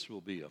This will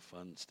be a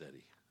fun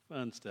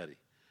study.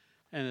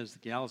 And as the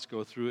gals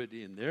go through it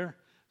in their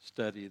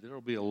study, there will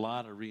be a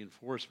lot of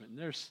reinforcement. And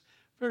there's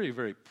very,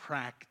 very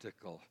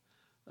practical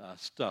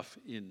stuff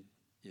in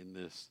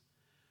this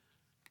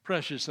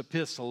precious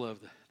epistle of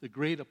the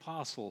great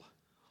apostle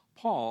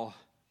Paul.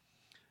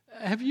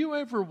 Have you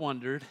ever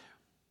wondered,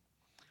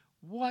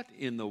 what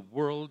in the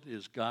world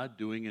is God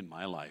doing in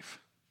my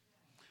life?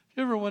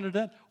 You ever wondered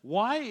that?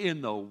 Why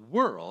in the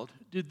world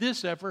did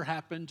this ever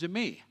happen to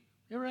me?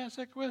 You ever ask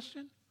that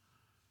question?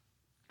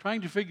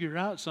 Trying to figure it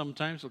out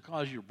sometimes will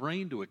cause your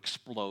brain to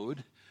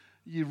explode.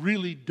 You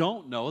really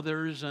don't know.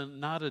 There is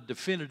not a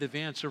definitive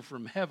answer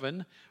from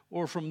heaven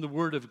or from the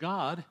Word of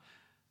God.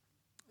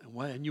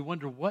 And you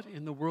wonder, what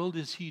in the world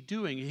is he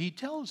doing? He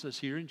tells us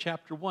here in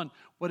chapter 1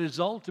 what his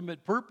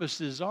ultimate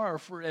purposes are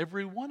for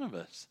every one of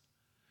us.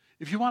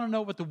 If you want to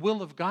know what the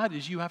will of God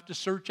is, you have to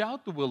search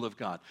out the will of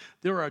God.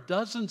 There are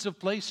dozens of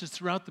places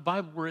throughout the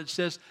Bible where it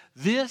says,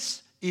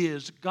 this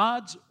is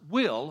God's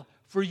will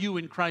for you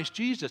in Christ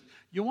Jesus.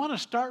 You want to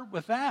start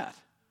with that.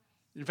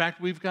 In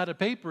fact, we've got a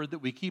paper that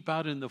we keep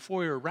out in the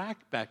foyer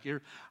rack back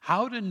here,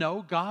 How to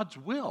Know God's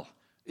Will.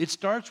 It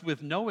starts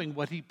with knowing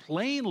what he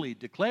plainly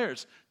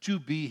declares to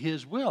be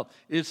his will.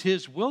 It's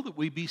his will that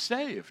we be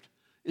saved.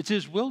 It's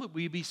his will that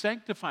we be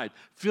sanctified,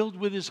 filled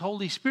with his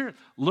Holy Spirit,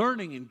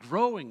 learning and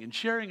growing and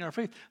sharing our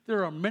faith.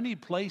 There are many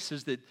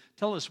places that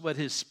tell us what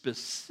his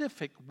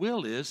specific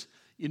will is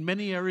in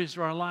many areas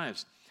of our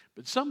lives.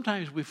 But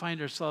sometimes we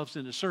find ourselves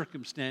in a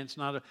circumstance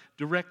not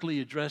directly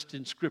addressed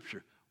in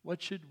Scripture.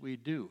 What should we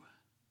do?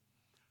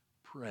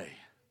 Pray.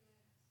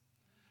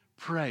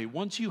 Pray.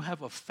 Once you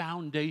have a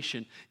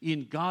foundation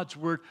in God's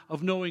Word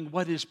of knowing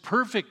what his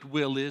perfect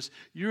will is,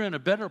 you're in a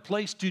better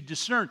place to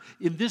discern.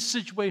 In this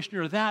situation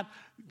or that,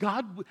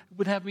 God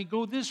would have me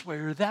go this way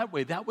or that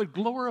way. That would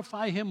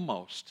glorify him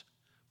most.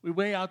 We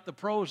weigh out the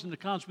pros and the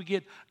cons. We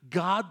get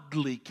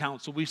godly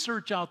counsel. We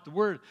search out the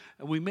Word,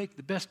 and we make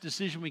the best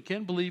decision we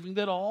can, believing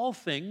that all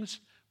things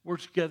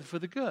work together for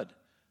the good,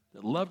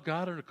 that love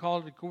God and are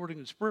called according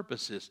to his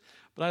purposes.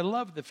 But I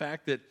love the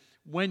fact that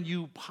when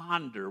you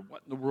ponder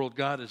what in the world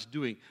God is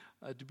doing,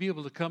 to be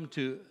able to come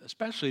to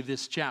especially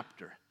this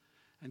chapter,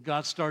 and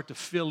God start to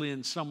fill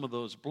in some of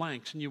those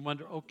blanks, and you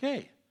wonder,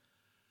 okay,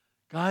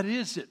 God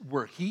is at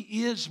work.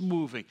 He is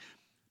moving.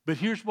 But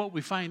here's what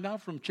we find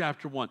out from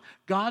chapter 1.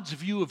 God's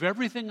view of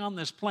everything on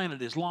this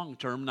planet is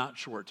long-term, not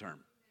short-term.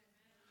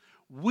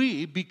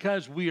 We,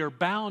 because we are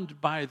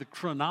bound by the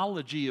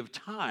chronology of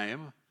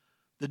time,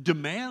 the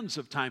demands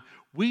of time,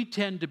 we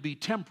tend to be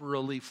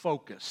temporally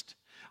focused.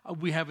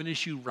 We have an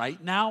issue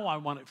right now. I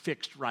want it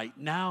fixed right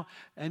now.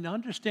 And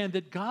understand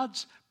that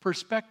God's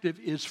perspective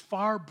is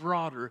far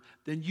broader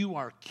than you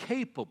are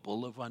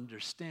capable of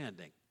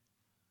understanding.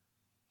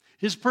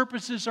 His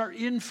purposes are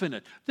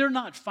infinite. They're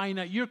not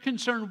finite. You're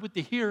concerned with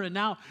the here and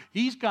now.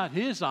 He's got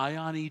his eye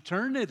on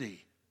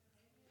eternity.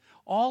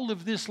 All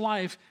of this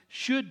life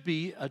should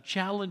be a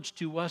challenge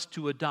to us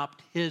to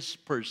adopt his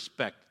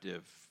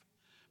perspective,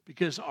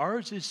 because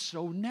ours is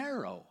so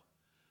narrow,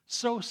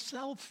 so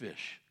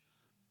selfish,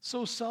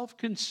 so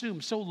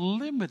self-consumed, so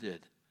limited.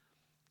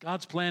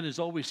 God's plan is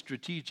always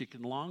strategic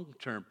and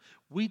long-term.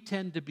 We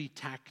tend to be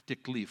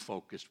tactically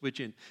focused, which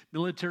in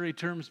military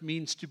terms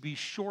means to be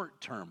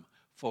short-term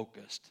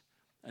focused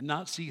and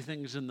not see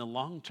things in the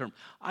long term.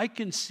 I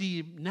can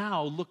see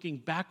now, looking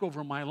back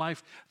over my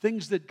life,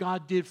 things that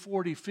God did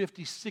 40,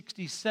 50,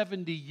 60,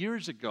 70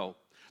 years ago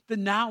that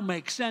now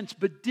make sense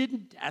but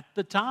didn't at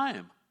the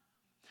time.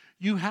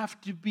 You have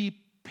to be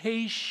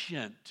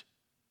patient.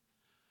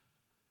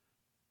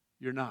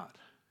 You're not.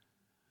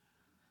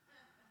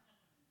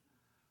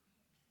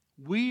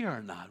 We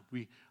are not.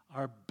 We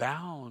are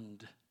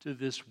bound to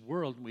this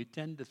world. We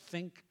tend to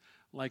think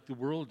like the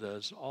world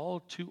does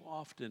all too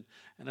often.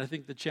 And I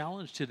think the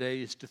challenge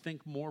today is to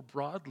think more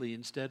broadly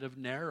instead of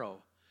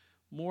narrow,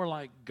 more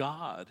like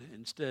God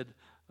instead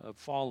of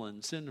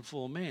fallen,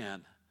 sinful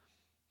man.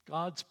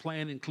 God's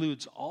plan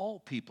includes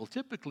all people,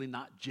 typically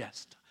not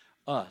just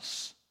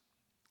us.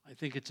 I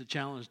think it's a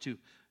challenge to,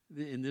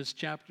 in this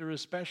chapter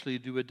especially,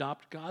 to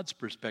adopt God's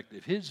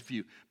perspective, his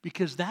view,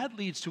 because that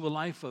leads to a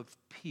life of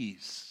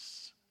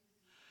peace,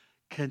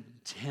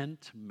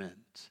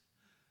 contentment,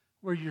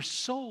 where your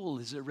soul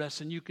is at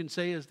rest. And you can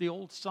say, as the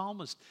old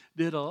psalmist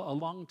did a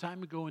long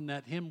time ago in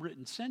that hymn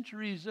written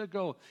centuries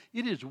ago,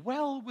 it is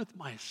well with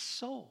my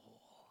soul.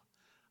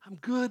 I'm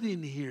good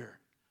in here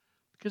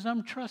because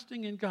I'm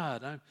trusting in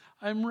God.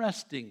 I'm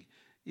resting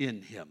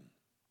in him.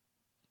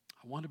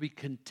 I want to be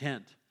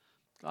content.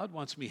 God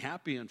wants me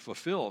happy and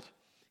fulfilled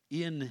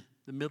in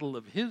the middle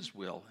of his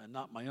will and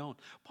not my own.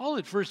 Paul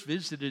had first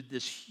visited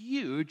this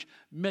huge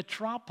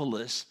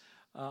metropolis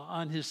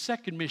on his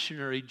second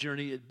missionary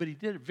journey, but he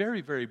did it very,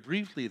 very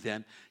briefly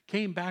then,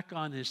 came back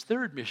on his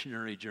third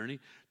missionary journey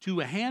to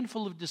a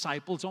handful of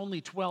disciples,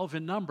 only 12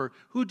 in number,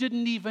 who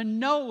didn't even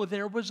know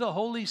there was a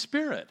Holy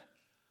Spirit.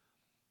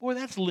 Boy,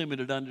 that's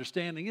limited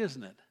understanding,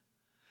 isn't it?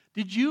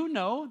 Did you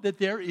know that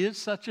there is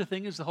such a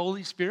thing as the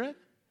Holy Spirit?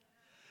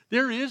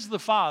 There is the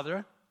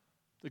Father,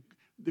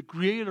 the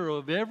creator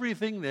of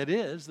everything that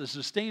is, the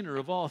sustainer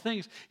of all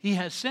things, he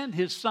has sent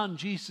his Son,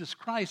 Jesus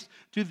Christ,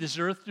 to this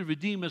earth to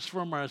redeem us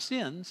from our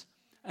sins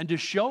and to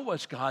show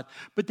us God,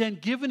 but then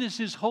given us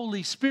his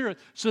Holy Spirit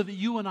so that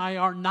you and I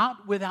are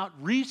not without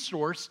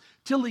resource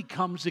till he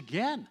comes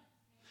again.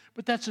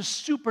 But that's a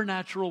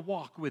supernatural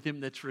walk with him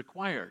that's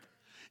required.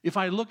 If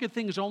I look at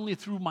things only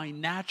through my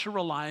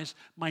natural eyes,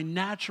 my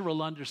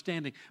natural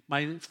understanding,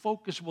 my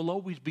focus will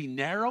always be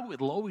narrow.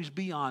 It'll always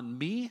be on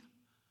me.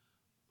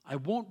 I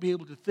won't be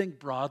able to think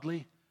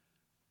broadly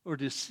or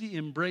to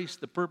embrace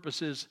the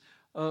purposes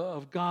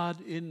of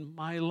God in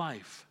my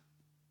life.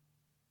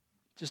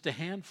 Just a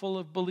handful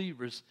of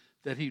believers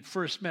that he'd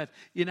first met.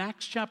 In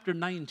Acts chapter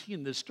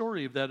 19, the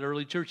story of that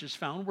early church is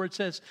found where it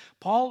says,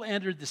 Paul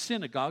entered the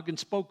synagogue and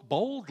spoke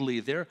boldly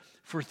there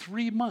for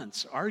 3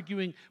 months,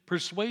 arguing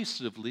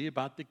persuasively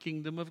about the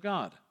kingdom of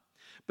God.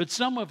 But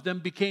some of them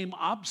became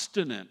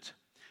obstinate.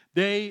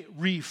 They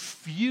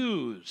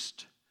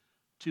refused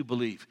to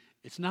believe.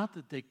 It's not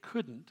that they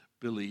couldn't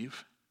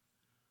believe.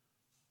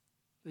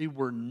 They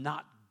were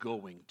not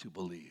going to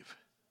believe.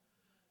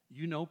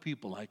 You know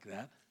people like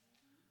that.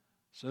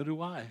 So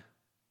do I.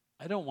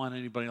 I don't want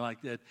anybody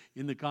like that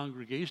in the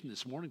congregation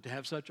this morning to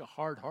have such a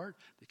hard heart.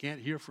 They can't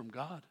hear from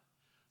God.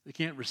 They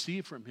can't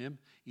receive from him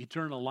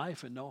eternal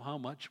life and know how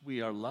much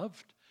we are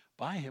loved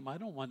by him. I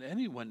don't want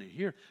anyone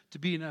here to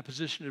be in a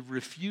position of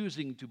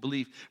refusing to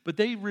believe. But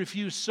they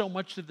refused so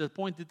much to the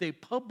point that they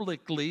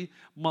publicly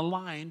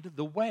maligned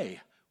the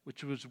way,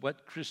 which was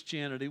what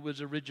Christianity was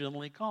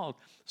originally called.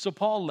 So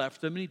Paul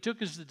left them, and he took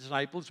his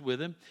disciples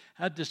with him,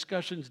 had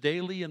discussions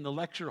daily in the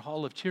lecture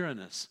hall of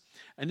Tyrannus.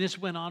 And this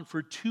went on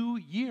for 2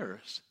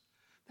 years.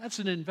 That's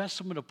an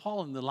investment of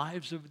Paul in the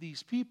lives of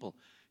these people.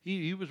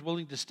 He was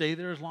willing to stay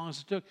there as long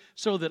as it took,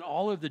 so that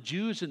all of the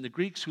Jews and the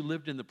Greeks who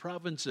lived in the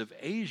province of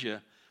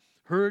Asia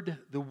heard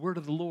the word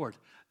of the Lord.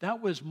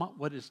 That was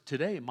what is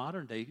today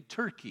modern-day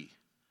Turkey,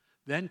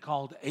 then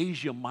called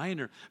Asia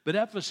Minor. But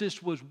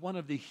Ephesus was one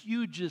of the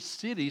hugest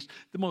cities,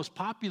 the most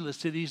populous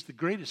cities, the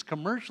greatest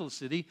commercial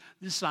city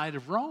this side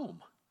of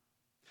Rome.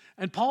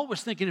 And Paul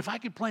was thinking, if I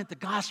could plant the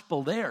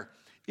gospel there,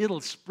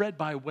 it'll spread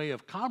by way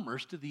of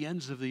commerce to the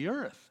ends of the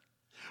earth.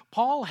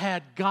 Paul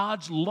had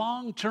God's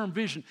long-term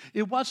vision.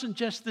 It wasn't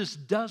just this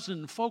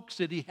dozen folks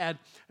that he had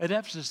at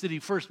Ephesus that he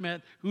first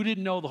met who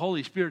didn't know the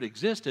Holy Spirit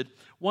existed.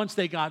 Once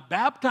they got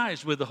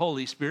baptized with the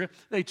Holy Spirit,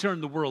 they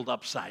turned the world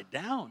upside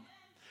down.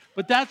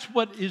 But that's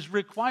what is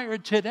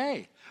required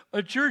today.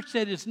 A church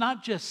that is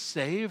not just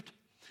saved,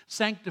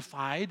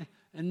 sanctified,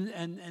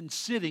 and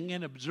sitting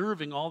and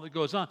observing all that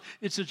goes on.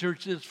 It's a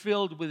church that's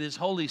filled with his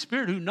Holy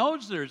Spirit, who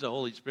knows there's a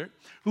Holy Spirit,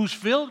 who's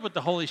filled with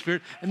the Holy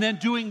Spirit, and then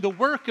doing the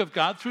work of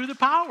God through the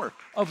power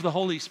of the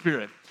Holy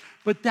Spirit.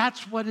 But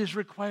that's what is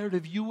required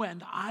of you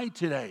and I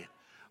today.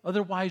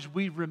 Otherwise,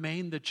 we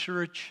remain the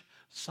church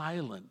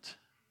silent.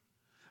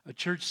 A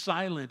church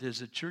silent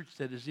is a church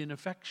that is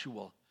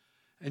ineffectual.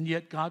 And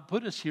yet God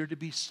put us here to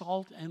be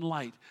salt and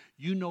light.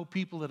 You know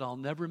people that I'll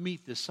never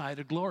meet this side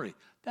of glory.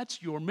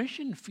 That's your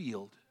mission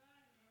field.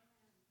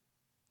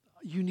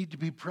 You need to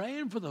be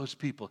praying for those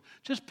people.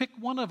 Just pick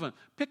one of them.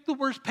 Pick the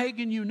worst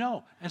pagan you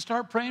know and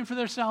start praying for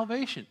their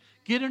salvation.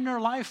 Get in their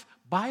life.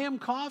 Buy them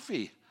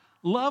coffee.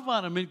 Love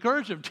on them.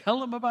 Encourage them. Tell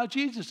them about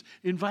Jesus.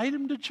 Invite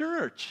them to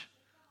church.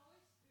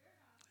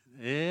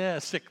 Yeah,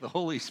 sick the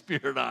Holy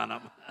Spirit on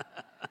them.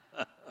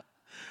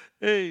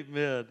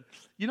 Amen.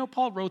 You know,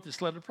 Paul wrote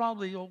this letter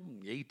probably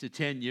 8 to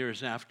 10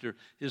 years after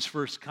his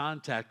first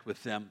contact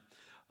with them.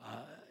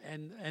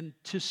 And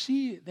to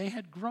see they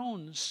had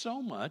grown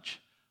so much,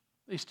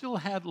 they still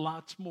had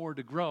lots more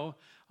to grow.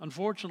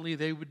 Unfortunately,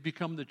 they would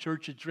become the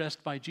church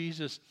addressed by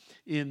Jesus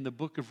in the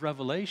book of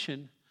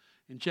Revelation.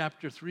 In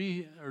chapter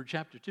 2,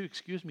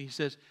 he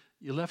says,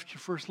 you left your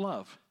first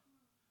love.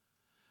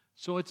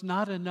 So it's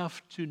not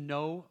enough to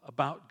know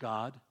about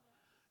God.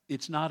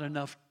 It's not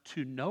enough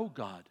to know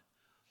God.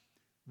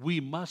 We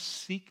must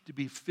seek to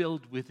be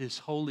filled with his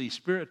Holy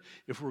Spirit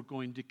if we're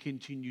going to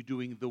continue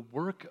doing the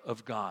work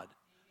of God.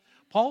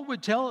 Paul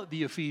would tell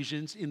the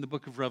Ephesians in the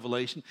book of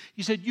Revelation,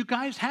 he said, you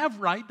guys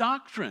have right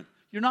doctrine.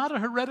 You're not a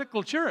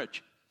heretical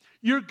church.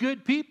 You're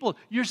good people.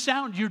 You're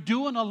sound. You're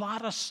doing a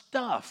lot of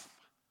stuff.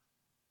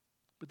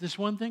 But this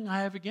one thing I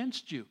have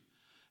against you,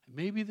 and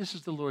maybe this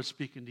is the Lord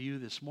speaking to you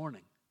this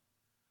morning,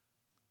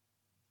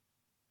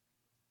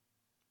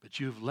 but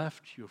you've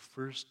left your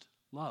first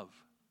love.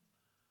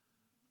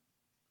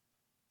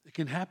 It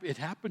can happen. It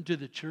happened to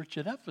the church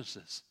at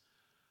Ephesus.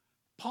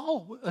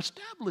 Paul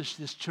established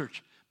this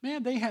church.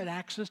 Man, they had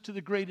access to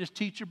the greatest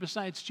teacher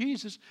besides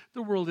Jesus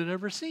the world had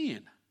ever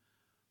seen.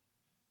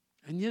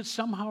 And yet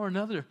somehow or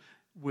another,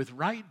 with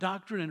right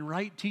doctrine and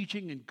right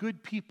teaching and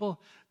good people,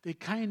 they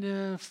kind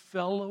of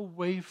fell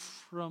away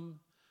from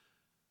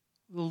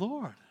the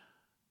Lord.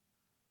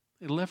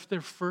 They left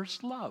their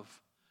first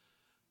love.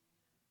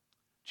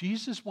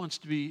 Jesus wants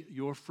to be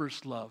your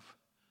first love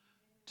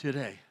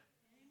today.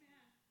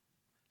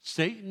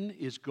 Satan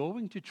is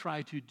going to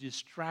try to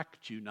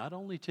distract you, not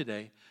only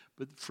today,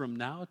 but from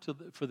now to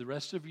for the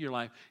rest of your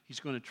life.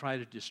 He's going to try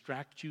to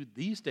distract you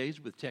these days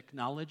with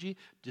technology,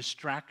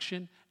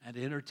 distraction, and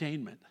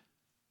entertainment.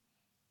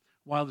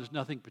 While there's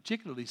nothing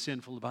particularly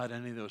sinful about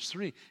any of those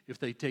three, if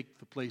they take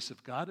the place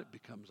of God, it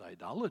becomes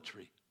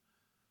idolatry.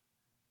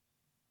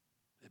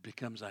 It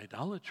becomes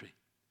idolatry.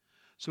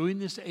 So in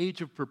this age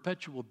of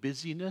perpetual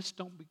busyness,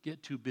 don't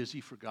get too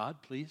busy for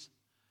God, please.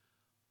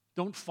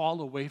 Don't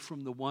fall away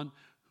from the one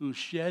who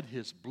shed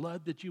his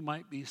blood that you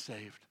might be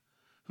saved,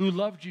 who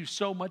loved you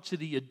so much that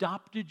he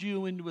adopted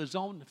you into his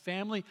own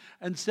family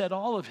and set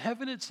all of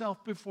heaven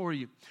itself before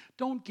you.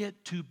 Don't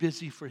get too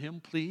busy for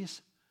him,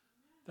 please.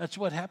 That's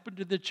what happened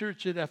to the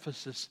church at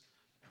Ephesus.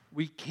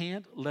 We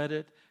can't let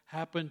it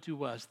happen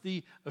to us.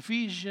 The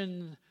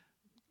Ephesian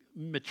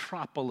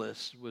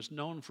metropolis was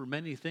known for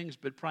many things,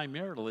 but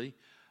primarily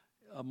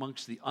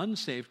amongst the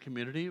unsaved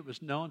community, it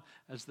was known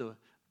as the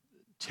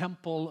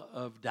Temple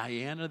of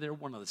Diana there.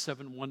 One of the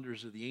seven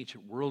wonders of the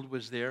ancient world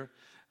was there.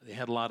 They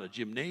had a lot of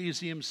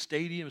gymnasiums,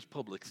 stadiums,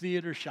 public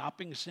theaters,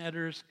 shopping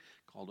centers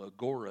called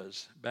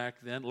agoras back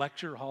then,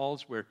 lecture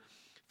halls where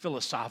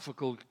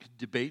philosophical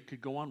debate could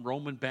go on,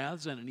 Roman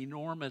baths, and an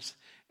enormous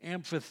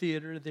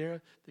amphitheater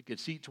there that could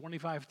seat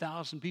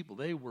 25,000 people.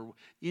 They were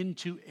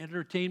into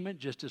entertainment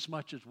just as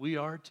much as we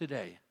are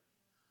today.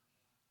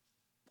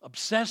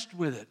 Obsessed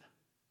with it.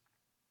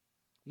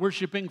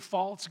 Worshiping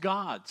false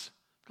gods.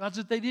 Gods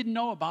that they didn't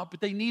know about,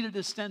 but they needed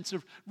a sense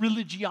of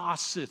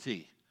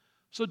religiosity.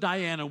 So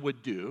Diana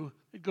would do.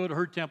 They'd go to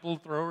her temple,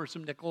 throw her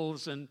some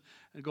nickels, and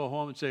go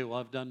home and say, well,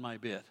 I've done my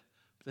bit.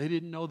 But they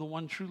didn't know the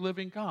one true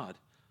living God.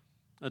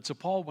 And so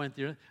Paul went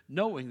there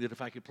knowing that if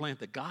I could plant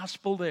the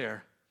gospel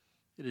there,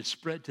 it had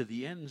spread to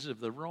the ends of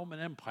the Roman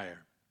Empire.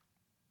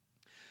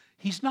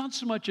 He's not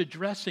so much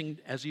addressing,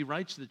 as he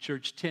writes to the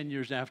church 10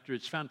 years after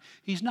it's founded,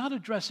 he's not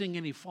addressing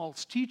any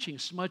false teaching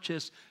so much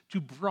as to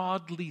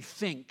broadly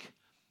think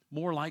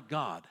more like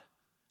God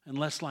and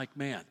less like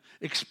man.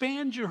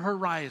 Expand your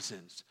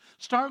horizons.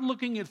 Start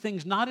looking at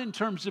things not in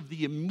terms of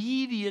the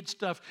immediate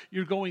stuff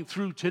you're going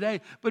through today,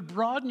 but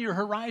broaden your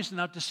horizon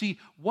out to see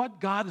what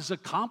God is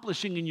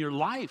accomplishing in your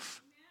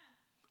life,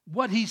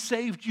 what he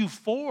saved you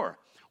for,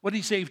 what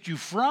he saved you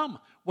from,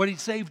 what he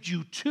saved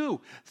you to.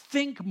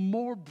 Think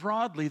more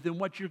broadly than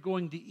what you're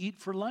going to eat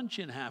for lunch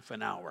in half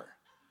an hour.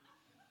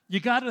 You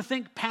got to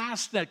think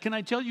past that. Can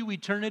I tell you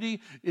eternity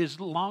is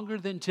longer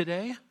than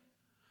today?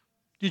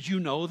 Did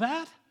you know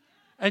that?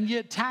 And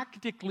yet,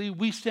 tactically,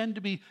 we tend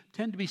to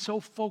be so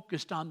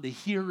focused on the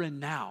here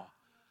and now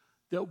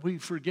that we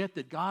forget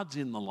that God's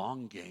in the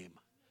long game,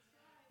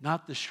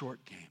 not the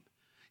short game.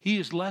 He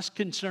is less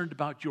concerned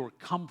about your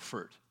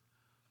comfort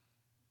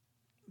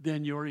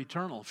than your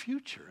eternal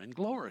future and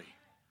glory.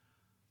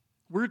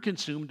 We're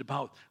consumed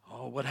about,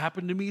 what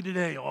happened to me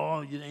today?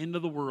 The end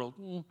of the world.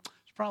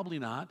 It's probably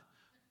not.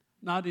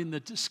 Not in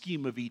the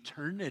scheme of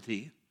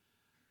eternity.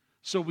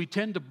 So we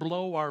tend to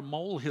blow our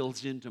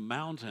molehills into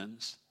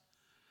mountains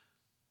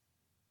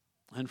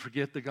and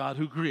forget the God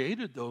who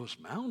created those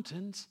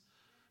mountains,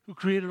 who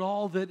created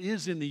all that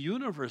is in the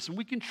universe. And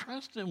we can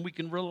trust him. We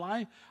can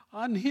rely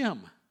on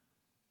him.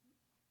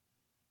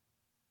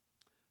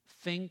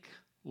 Think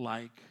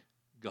like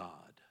God.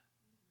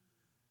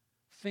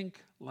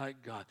 Think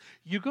like God.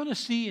 You're going to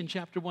see in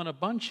chapter 1 a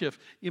bunch of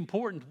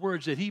important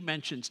words that he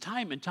mentions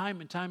time and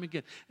time and time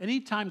again.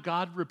 Anytime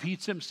God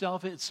repeats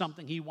himself, it's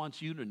something he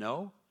wants you to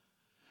know.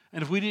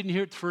 And if we didn't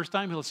hear it the first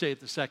time, he'll say it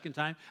the second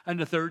time, and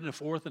the third, and the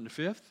fourth, and the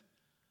fifth.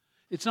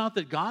 It's not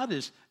that God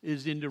is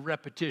into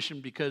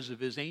repetition because of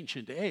his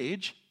ancient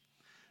age.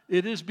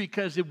 It is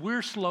because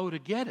we're slow to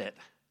get it.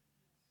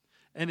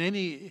 And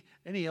any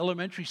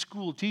elementary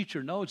school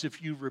teacher knows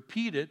if you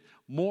repeat it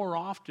more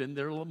often,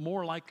 they're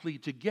more likely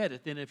to get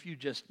it than if you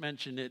just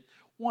mention it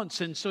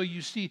once. And so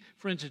you see,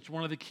 for instance,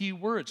 one of the key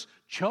words,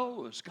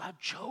 chose. God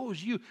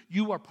chose you.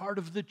 You are part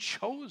of the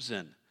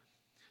chosen.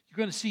 You're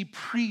going to see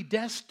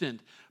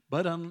predestined.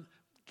 But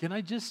can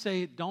I just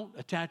say, don't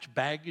attach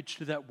baggage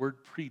to that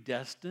word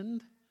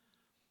predestined?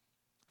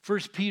 1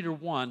 Peter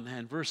 1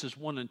 and verses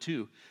 1 and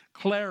 2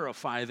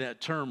 clarify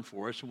that term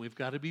for us, and we've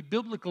got to be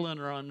biblical in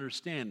our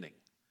understanding.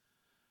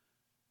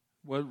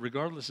 Well,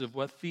 regardless of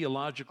what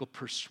theological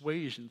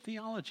persuasion,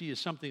 theology is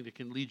something that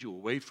can lead you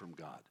away from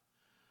God,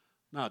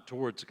 not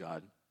towards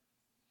God.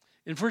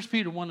 In 1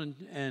 Peter 1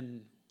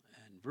 and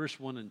verse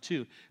 1 and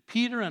 2,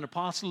 Peter, an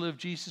apostle of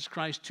Jesus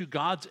Christ, to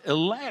God's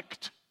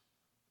elect.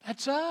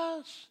 That's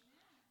us.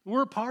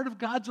 We're a part of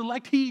God's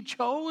elect. He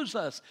chose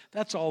us.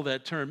 That's all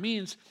that term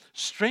means.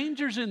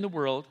 Strangers in the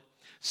world,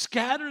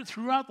 scattered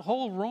throughout the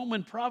whole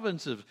Roman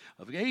province of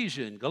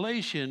Asia and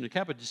Galatia and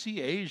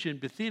Cappadocia, Asia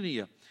and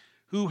Bithynia,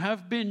 who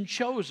have been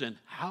chosen.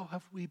 How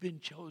have we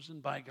been chosen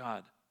by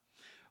God?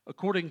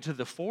 According to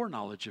the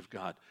foreknowledge of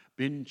God.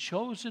 Been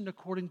chosen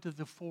according to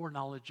the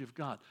foreknowledge of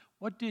God.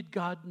 What did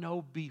God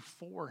know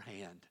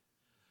beforehand?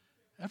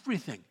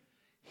 Everything.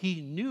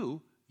 He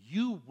knew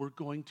you were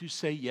going to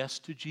say yes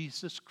to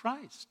Jesus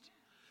Christ.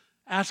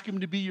 Ask him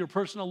to be your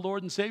personal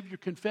Lord and Savior.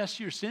 Confess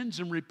your sins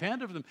and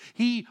repent of them.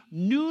 He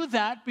knew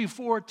that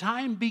before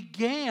time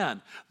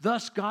began.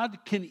 Thus, God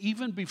can,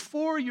 even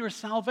before your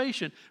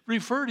salvation,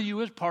 refer to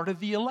you as part of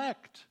the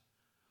elect.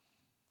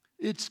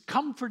 It's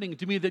comforting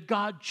to me that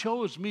God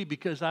chose me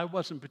because I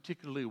wasn't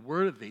particularly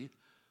worthy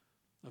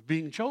of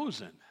being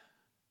chosen.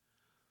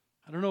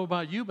 I don't know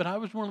about you, but I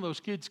was one of those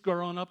kids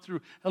growing up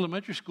through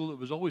elementary school that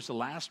was always the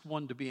last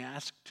one to be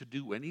asked to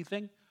do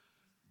anything.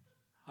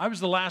 I was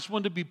the last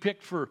one to be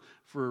picked for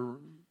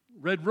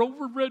Red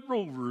Rover,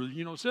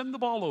 send the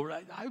ball over.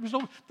 I was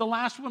the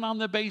last one on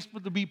the base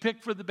to be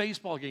picked for the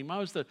baseball game. I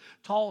was the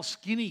tall,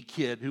 skinny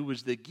kid who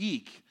was the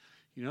geek.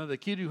 The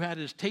kid who had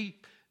his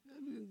tape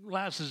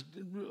glasses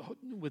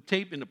with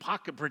tape in the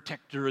pocket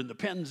protector and the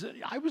pens.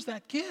 I was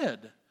that kid.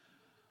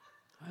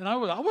 And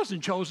I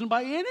wasn't chosen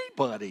by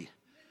anybody.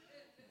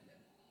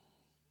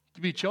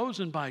 To be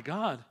chosen by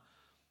God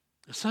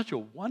is such a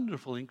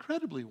wonderful,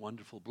 incredibly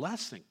wonderful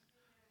blessing.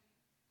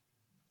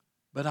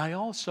 But I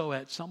also,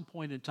 at some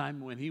point in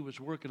time when he was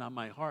working on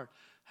my heart,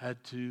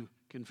 had to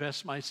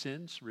confess my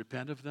sins,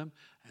 repent of them,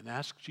 and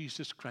ask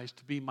Jesus Christ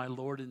to be my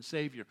Lord and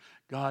Savior.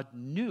 God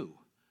knew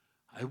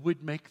I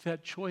would make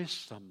that choice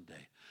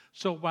someday.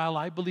 So while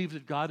I believe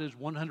that God is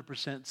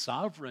 100%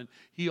 sovereign,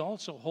 he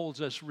also holds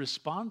us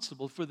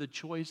responsible for the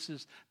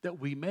choices that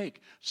we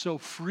make. So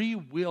free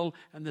will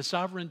and the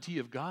sovereignty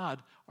of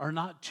God are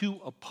not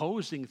two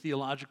opposing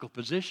theological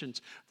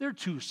positions. They're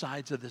two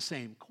sides of the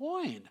same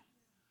coin.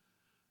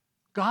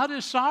 God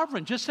is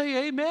sovereign. Just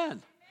say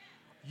amen.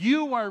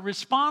 You are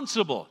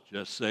responsible.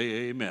 Just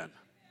say amen.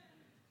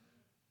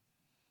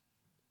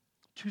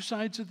 Two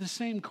sides of the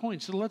same coin.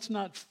 So let's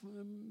not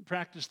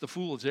practice the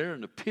fool's error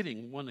and the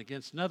pitting one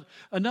against another.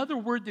 Another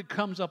word that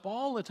comes up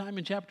all the time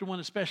in chapter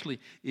 1 especially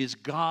is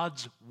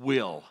God's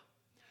will.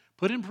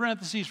 Put in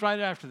parentheses right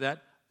after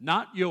that,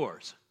 not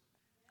yours.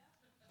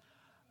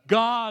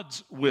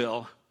 God's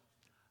will,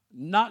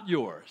 not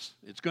yours.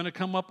 It's going to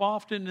come up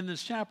often in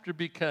this chapter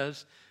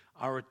because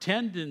our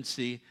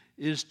tendency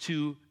is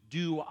to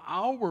do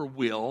our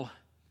will,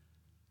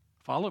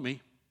 follow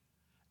me,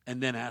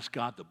 and then ask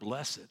God to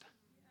bless it.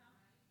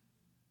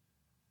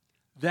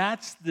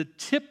 That's the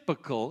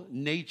typical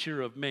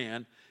nature of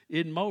man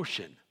in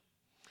motion.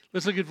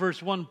 Let's look at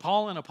verse 1.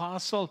 Paul, an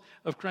apostle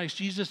of Christ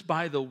Jesus,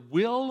 by the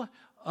will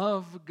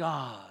of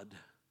God,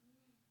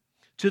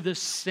 to the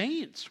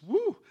saints,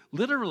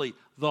 literally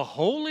the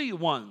holy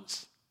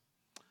ones,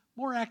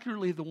 more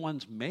accurately, the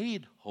ones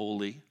made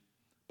holy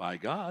by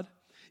God,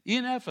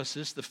 in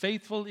Ephesus, the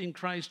faithful in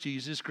Christ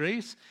Jesus,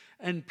 grace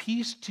and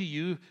peace to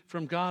you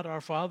from God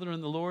our Father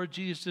and the Lord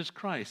Jesus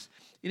Christ.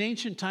 In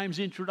ancient times,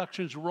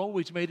 introductions were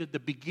always made at the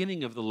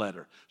beginning of the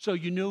letter, so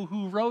you knew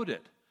who wrote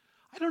it.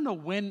 I don't know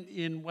when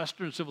in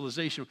Western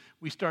civilization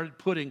we started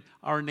putting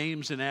our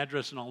names and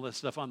address and all that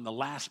stuff on the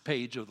last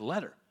page of the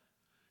letter.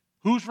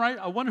 Who's right?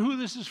 I wonder who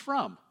this is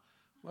from.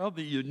 Well,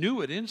 you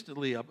knew it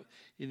instantly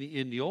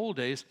in the old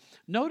days.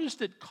 Notice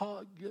that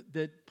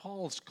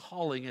Paul's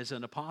calling as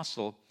an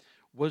apostle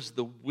was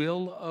the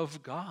will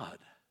of God.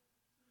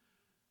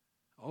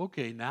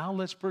 Okay, now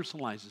let's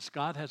personalize this.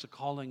 God has a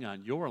calling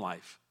on your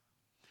life,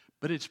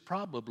 but it's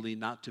probably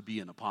not to be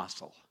an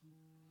apostle.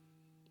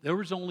 There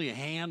was only a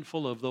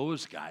handful of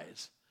those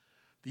guys.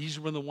 These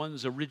were the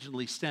ones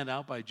originally sent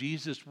out by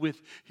Jesus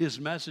with his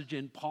message,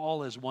 and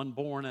Paul, as one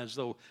born as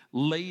though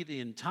late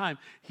in time,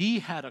 he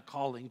had a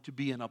calling to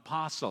be an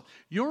apostle.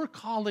 Your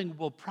calling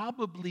will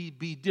probably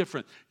be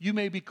different. You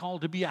may be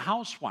called to be a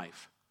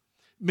housewife,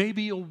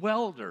 maybe a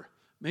welder,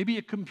 maybe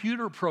a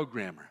computer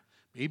programmer,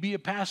 maybe a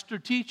pastor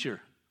teacher.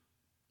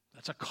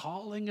 That's a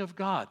calling of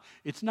God.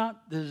 It's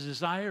not the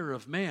desire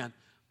of man.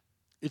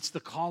 It's the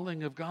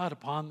calling of God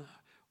upon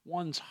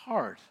one's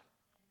heart.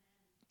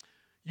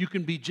 You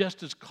can be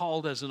just as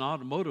called as an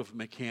automotive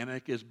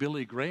mechanic as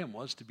Billy Graham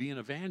was to be an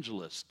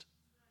evangelist.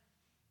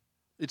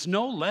 It's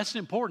no less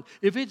important.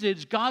 If it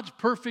is God's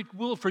perfect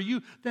will for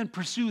you, then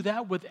pursue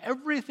that with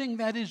everything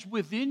that is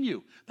within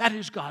you. That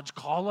is God's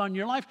call on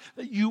your life,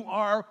 that you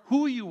are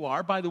who you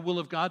are by the will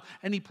of God,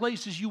 and he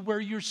places you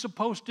where you're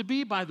supposed to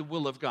be by the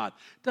will of God.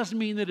 Doesn't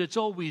mean that it's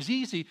always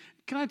easy.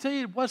 Can I tell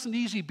you, it wasn't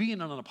easy being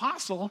an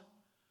apostle.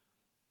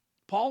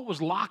 Paul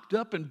was locked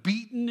up and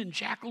beaten and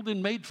shackled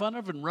and made fun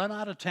of and run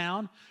out of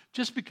town.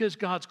 Just because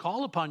God's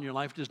call upon your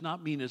life does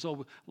not mean his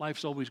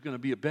life's always going to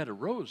be a bed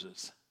of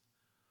roses.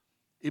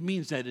 It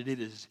means that it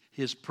is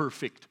his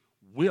perfect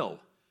will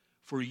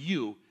for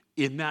you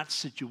in that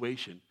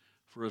situation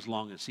for as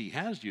long as he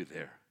has you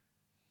there.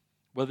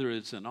 Whether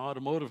it's an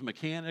automotive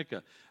mechanic,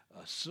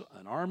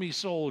 an army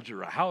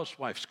soldier, a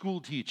housewife, school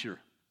teacher,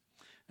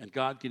 and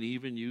God can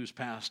even use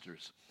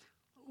pastors.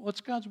 What's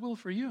God's will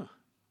for you?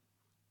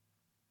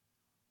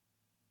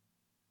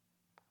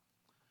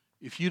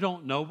 If you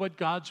don't know what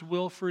God's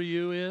will for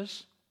you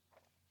is,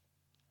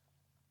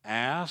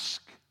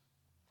 ask.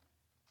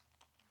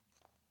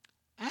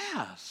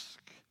 Ask.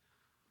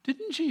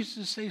 Didn't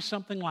Jesus say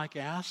something like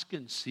ask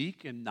and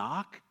seek and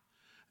knock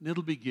and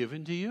it'll be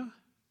given to you?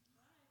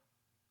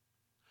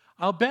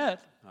 I'll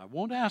bet, I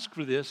won't ask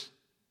for this,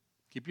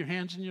 Keep your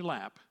hands in your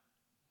lap.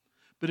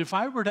 But if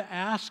I were to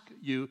ask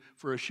you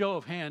for a show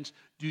of hands,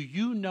 do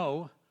you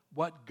know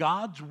what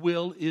God's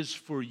will is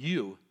for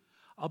you?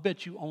 I'll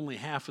bet you only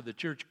half of the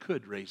church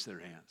could raise their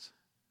hands.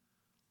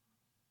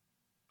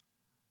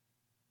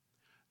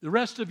 The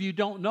rest of you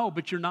don't know,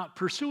 but you're not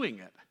pursuing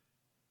it.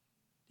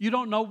 You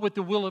don't know what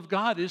the will of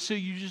God is, so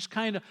you just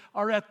kind of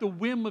are at the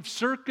whim of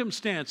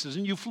circumstances.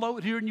 And you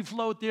float here and you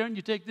float there and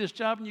you take this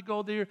job and you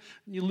go there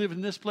and you live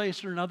in this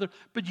place or another.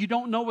 But you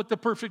don't know what the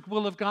perfect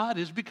will of God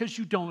is because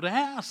you don't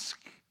ask.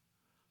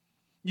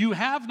 You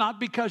have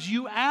not because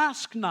you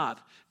ask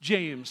not,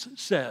 James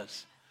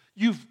says.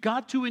 You've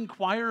got to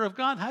inquire of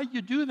God. How do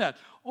you do that?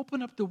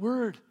 Open up the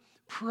Word.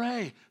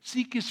 Pray.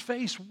 Seek His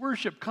face.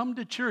 Worship. Come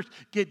to church.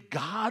 Get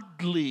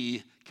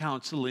godly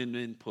counsel and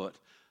input.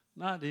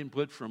 Not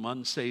input from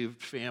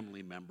unsaved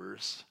family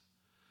members.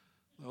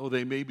 Though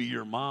they may be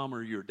your mom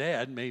or your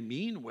dad, may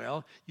mean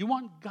well. You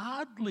want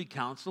godly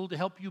counsel to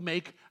help you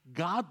make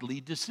godly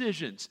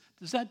decisions.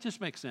 Does that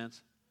just make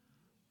sense?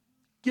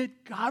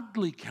 Get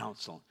godly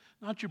counsel.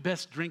 Not your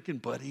best drinking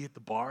buddy at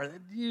the bar.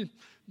 You're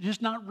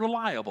just not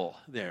reliable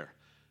there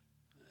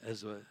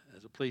as a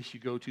place you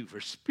go to for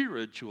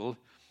spiritual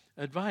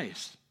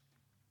advice.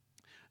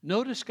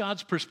 Notice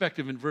God's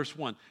perspective in verse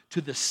 1.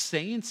 To the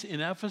saints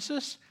in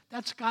Ephesus,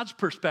 that's God's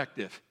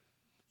perspective.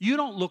 You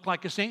don't look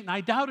like a saint, and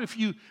I doubt if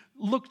you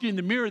looked in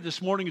the mirror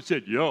this morning and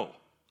said, yo,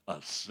 a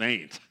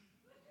saint.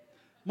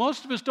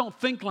 Most of us don't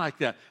think like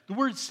that. The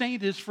word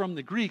saint is from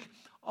the Greek,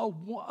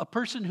 a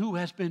person who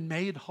has been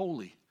made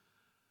holy.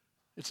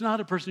 It's not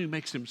a person who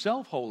makes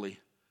himself holy.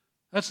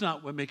 That's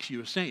not what makes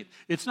you a saint.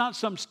 It's not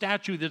some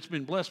statue that's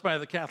been blessed by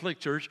the Catholic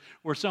Church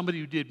or somebody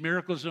who did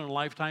miracles in a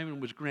lifetime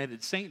and was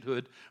granted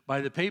sainthood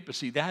by the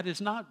papacy. That is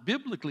not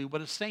biblically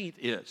what a saint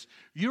is.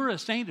 You're a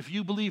saint if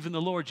you believe in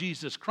the Lord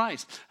Jesus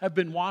Christ, have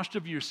been washed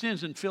of your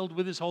sins and filled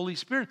with His Holy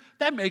Spirit.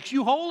 That makes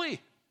you holy.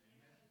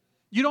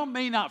 You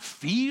may not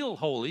feel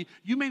holy.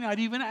 You may not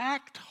even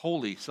act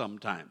holy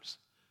sometimes.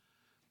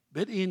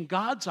 But in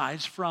God's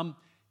eyes, from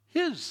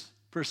His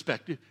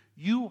perspective,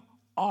 you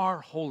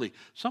are holy.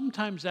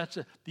 Sometimes that's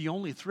the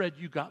only thread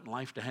you got in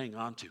life to hang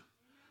on to.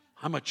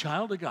 I'm a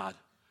child of God.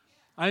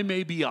 I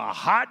may be a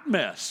hot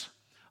mess.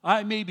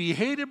 I may be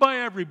hated by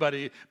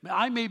everybody.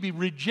 I may be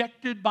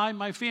rejected by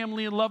my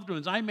family and loved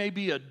ones. I may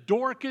be a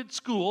dork at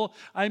school.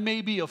 I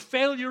may be a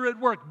failure at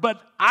work.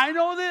 But I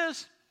know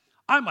this.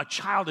 I'm a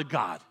child of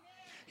God.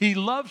 He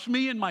loves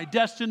me and my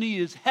destiny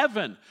is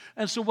heaven.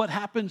 And so what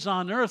happens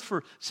on earth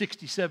for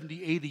 60,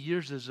 70, 80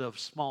 years is of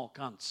small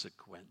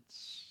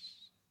consequence.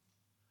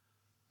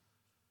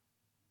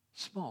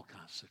 Small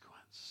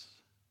consequence.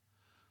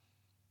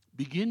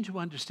 Begin to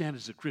understand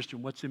as a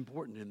Christian what's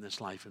important in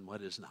this life and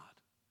what is not.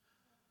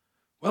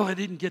 Well, I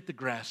didn't get the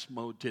grass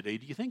mowed today.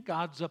 Do you think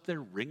God's up there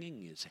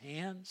wringing His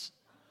hands?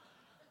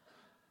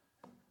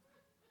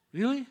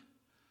 Really?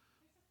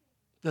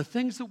 The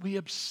things that we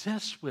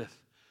obsess with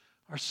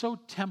are so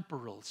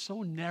temporal,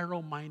 so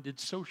narrow-minded,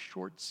 so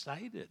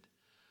short-sighted.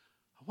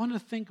 I want to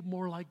think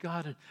more like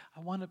God, and I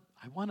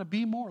want to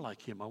be more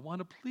like Him. I want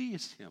to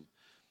please Him.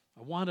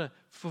 I want to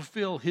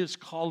fulfill His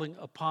calling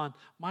upon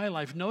my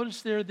life.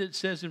 Notice there that it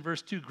says in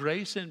verse 2,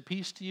 grace and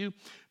peace to you.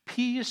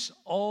 Peace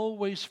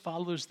always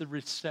follows the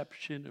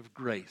reception of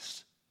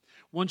grace.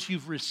 Once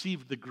you've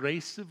received the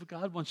grace of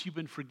God, once you've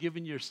been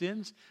forgiven your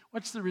sins,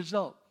 what's the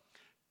result?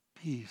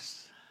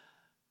 Peace.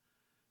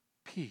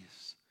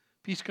 Peace.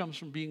 Peace comes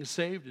from being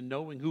saved and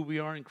knowing who we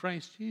are in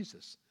Christ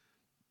Jesus.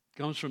 It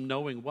comes from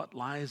knowing what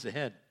lies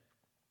ahead.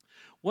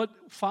 What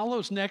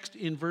follows next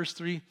in verse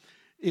 3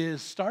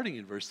 is, starting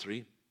in verse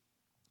 3,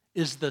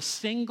 is the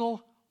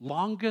single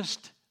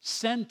longest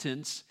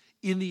sentence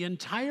in the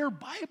entire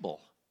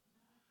Bible.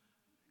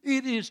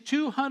 It is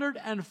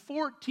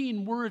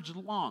 214 words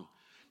long.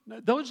 Now,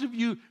 those of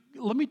you,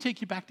 let me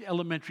take you back to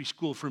elementary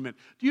school for a minute.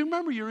 Do you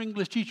remember your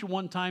English teacher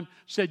one time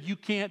said, you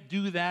can't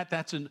do that?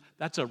 That's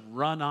a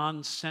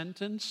run-on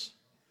sentence.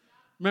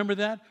 Remember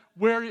that?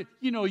 Where,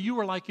 you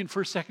were like in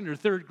first, second, or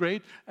third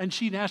grade, and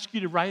she'd ask you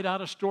to write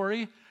out a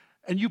story,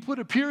 and you put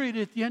a period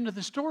at the end of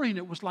the story, and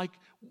it was like,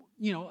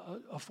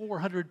 a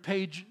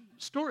 400-page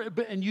story,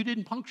 and you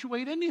didn't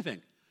punctuate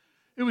anything.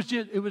 It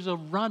was a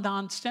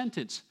run-on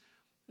sentence,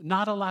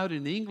 not allowed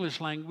in the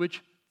English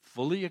language,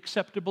 fully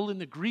acceptable in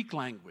the Greek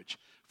language.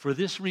 For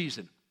this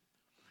reason,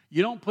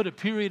 you don't put a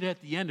period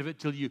at the end of it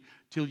till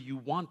you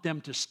want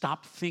them to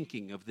stop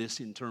thinking of this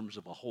in terms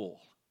of a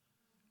whole.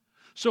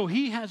 So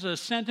he has a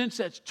sentence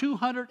that's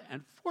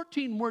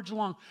 214 words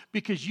long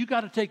because you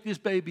got to take this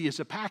baby as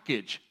a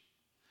package.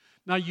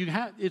 Now,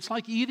 it's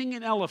like eating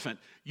an elephant.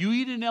 You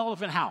eat an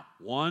elephant how?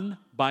 One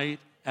bite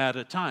at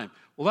a time.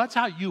 Well, that's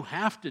how you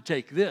have to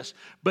take this.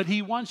 But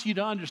he wants you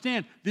to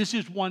understand this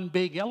is one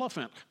big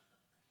elephant.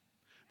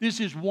 This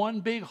is one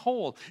big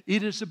whole.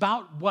 It is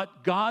about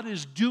what God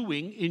is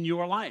doing in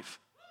your life.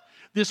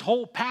 This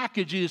whole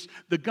package is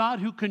the God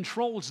who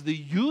controls the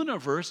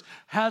universe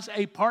has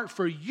a part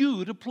for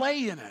you to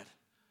play in it.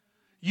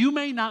 You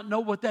may not know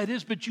what that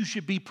is, but you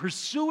should be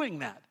pursuing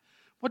that.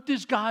 What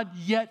does God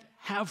yet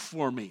have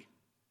for me?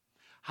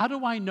 How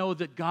do I know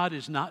that God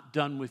is not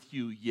done with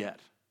you yet?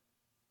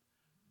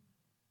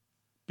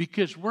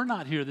 Because we're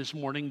not here this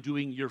morning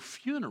doing your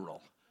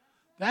funeral.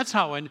 That's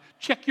how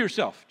check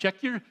yourself.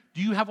 Do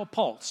you have a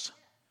pulse?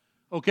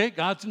 Okay,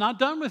 God's not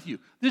done with you.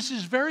 This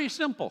is very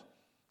simple.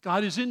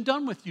 God isn't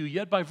done with you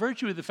yet by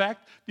virtue of the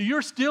fact that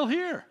you're still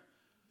here.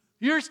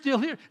 You're still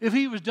here. If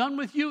he was done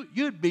with you,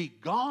 you'd be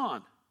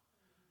gone.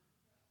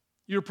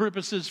 Your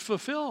purpose is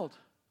fulfilled.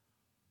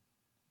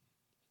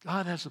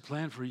 God has a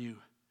plan for you.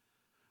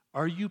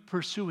 Are you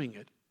pursuing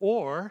it?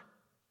 Or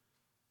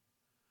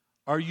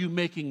are you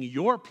making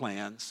your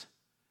plans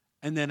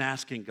and then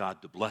asking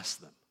God to bless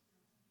them?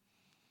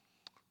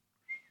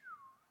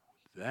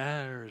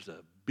 There's a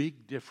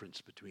big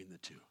difference between the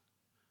two.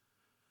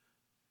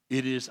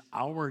 It is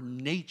our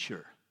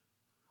nature,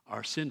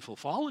 our sinful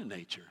fallen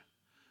nature,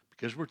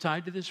 because we're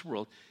tied to this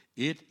world.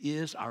 It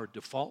is our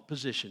default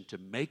position to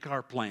make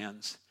our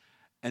plans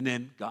and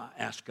then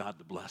ask God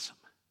to bless them.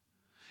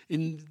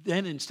 And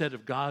then instead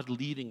of God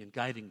leading and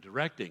guiding,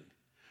 directing,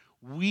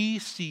 we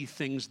see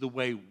things the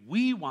way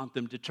we want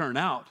them to turn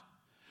out.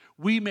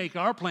 We make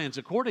our plans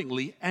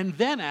accordingly and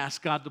then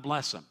ask God to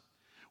bless them.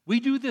 We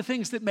do the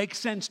things that make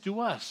sense to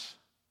us,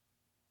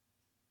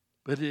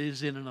 but it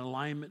is in an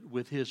alignment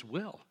with his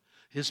will,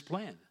 his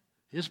plan,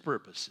 his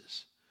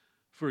purposes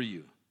for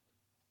you.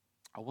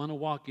 I want to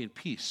walk in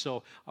peace.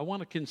 So I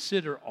want to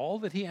consider all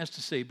that he has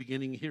to say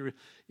beginning here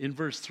in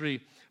verse 3.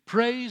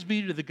 Praise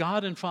be to the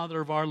God and Father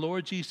of our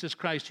Lord Jesus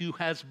Christ, who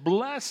has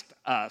blessed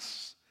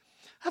us.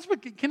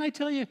 Can I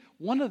tell you,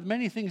 one of the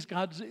many things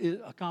God's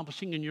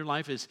accomplishing in your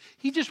life is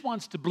he just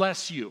wants to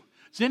bless you.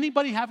 Does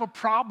anybody have a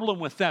problem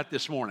with that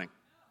this morning?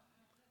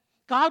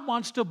 God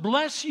wants to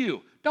bless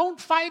you. Don't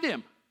fight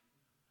him.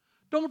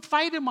 Don't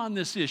fight him on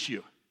this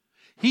issue.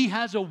 He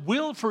has a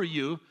will for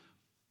you.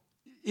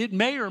 It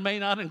may or may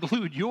not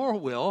include your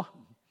will,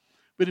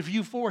 but if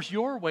you force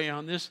your way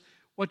on this,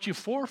 what you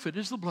forfeit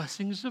is the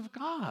blessings of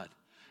God.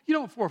 You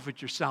don't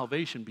forfeit your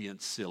salvation being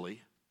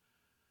silly.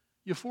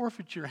 You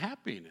forfeit your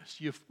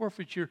happiness. You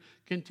forfeit your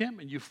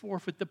contentment. You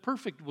forfeit the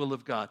perfect will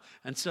of God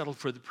and settle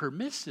for the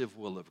permissive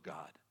will of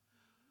God.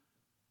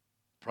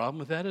 Problem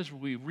with that is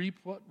we reap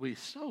what we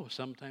sow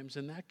sometimes,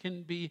 and that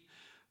can be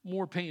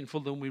more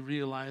painful than we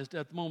realized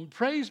at the moment.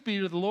 Praise be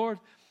to the Lord,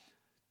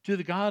 to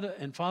the God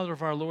and Father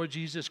of our Lord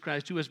Jesus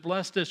Christ, who has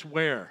blessed us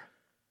where?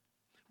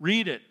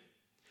 Read it.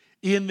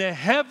 In the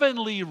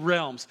heavenly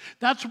realms.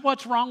 That's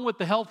what's wrong with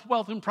the health,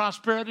 wealth, and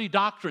prosperity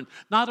doctrine.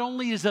 Not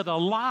only is it a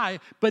lie,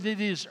 but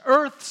it is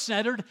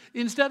earth-centered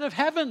instead of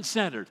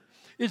heaven-centered.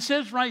 It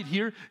says right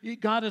here,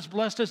 God has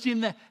blessed us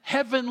in the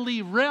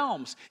heavenly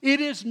realms. It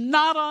is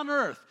not on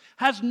earth.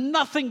 Has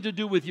nothing to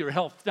do with your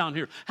health down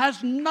here.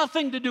 Has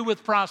nothing to do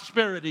with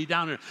prosperity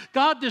down here.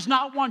 God does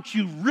not want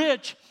you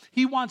rich.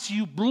 He wants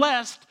you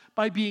blessed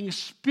by being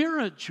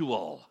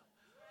spiritual.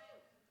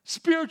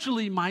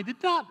 Spiritually minded,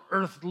 not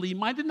earthly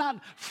minded,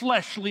 not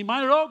fleshly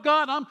minded. Oh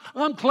God,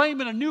 I'm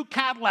claiming a new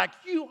Cadillac.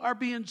 You are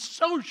being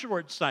so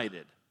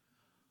short-sighted.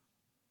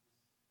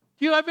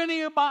 Do you have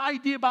any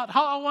idea about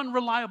how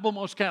unreliable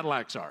most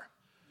Cadillacs are?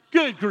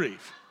 Good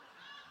grief.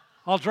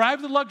 I'll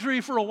drive the luxury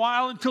for a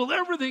while until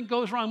everything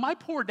goes wrong. My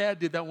poor dad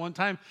did that one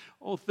time,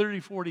 30,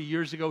 40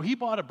 years ago. He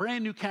bought a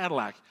brand new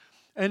Cadillac,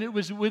 and it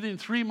was within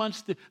 3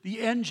 months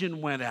the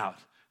engine went out.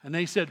 And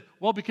they said,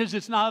 well, because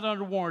it's not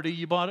under warranty,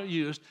 you bought it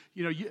used,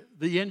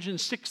 the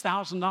engine's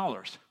 $6,000.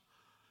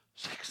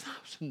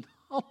 $6,000?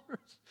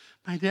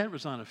 My dad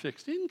was on a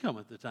fixed income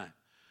at the time.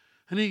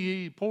 And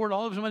he poured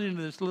all of his money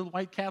into this little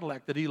white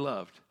Cadillac that he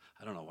loved.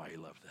 I don't know why he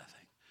loved that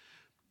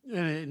thing.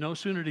 And no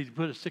sooner did he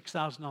put a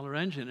 $6,000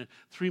 engine in,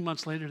 3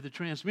 months later the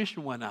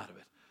transmission went out of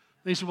it.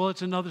 They said, well,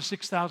 it's another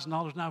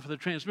 $6,000 now for the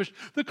transmission.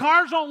 The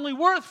car's only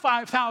worth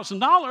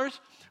 $5,000,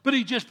 but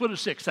he just put a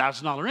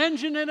 $6,000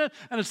 engine in it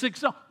and a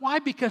 $6,000. Why?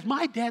 Because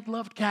my dad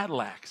loved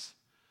Cadillacs.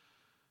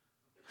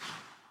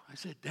 I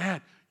said,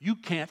 Dad, you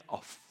can't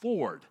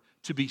afford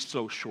to be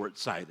so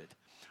short-sighted.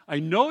 I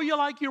know you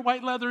like your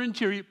white leather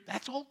interior.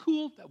 That's all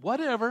cool,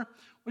 whatever.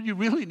 What you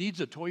really need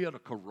is a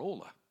Toyota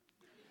Corolla.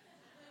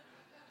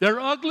 They're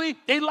ugly.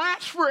 They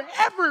last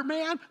forever,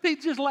 man. They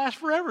just last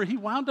forever. He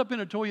wound up in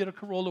a Toyota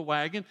Corolla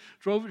wagon,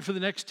 drove it for the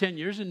next 10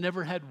 years, and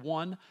never had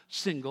one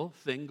single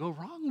thing go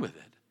wrong with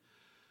it.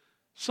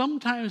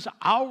 Sometimes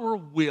our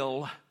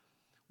will,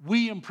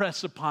 we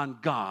impress upon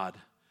God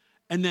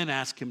and then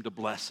ask him to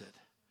bless it.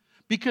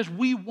 Because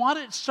we want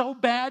it so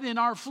bad in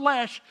our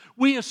flesh,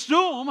 we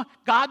assume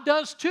God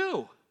does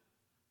too.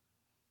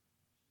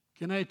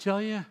 Can I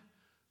tell you,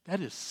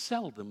 that is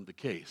seldom the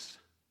case.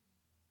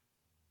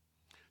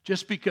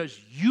 Just because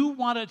you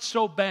want it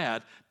so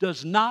bad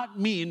does not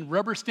mean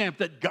rubber stamp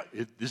that God,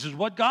 this is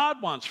what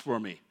God wants for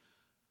me.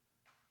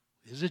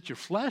 Is it your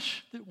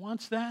flesh that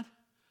wants that?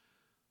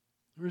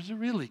 Or is it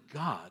really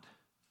God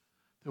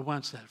that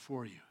wants that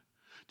for you?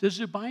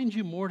 Does it bind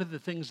you more to the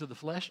things of the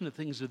flesh and the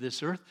things of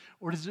this earth?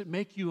 Or does it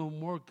make you a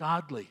more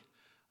godly,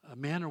 a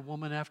man or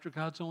woman after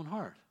God's own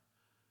heart?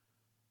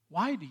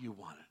 Why do you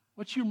want it?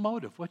 What's your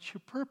motive? What's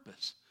your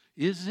purpose?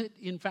 Is it,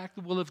 in fact,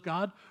 the will of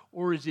God?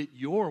 Or is it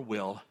your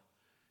will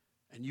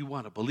And you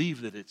want to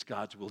believe that it's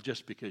God's will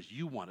just because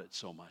you want it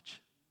so much.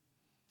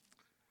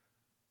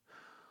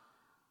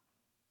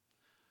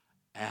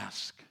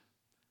 Ask,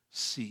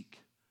 seek,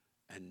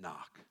 and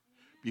knock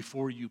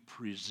before you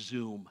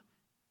presume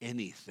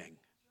anything.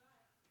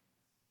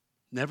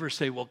 Never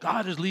say, well,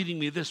 God is leading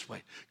me this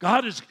way.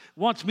 God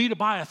wants me to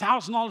buy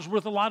 $1,000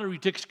 worth of lottery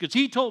tickets because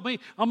he told me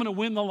I'm going to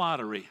win the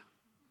lottery.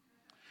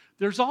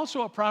 There's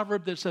also a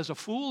proverb that says, a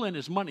fool and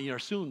his money are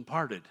soon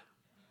parted.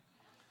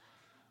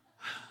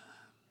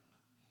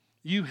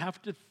 You have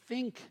to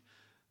think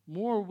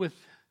more with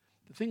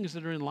the things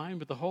that are in line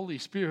with the Holy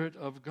Spirit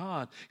of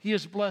God. He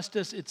has blessed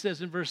us, it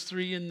says in verse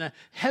 3, in the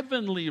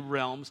heavenly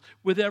realms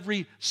with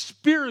every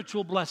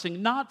spiritual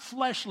blessing, not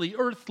fleshly,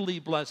 earthly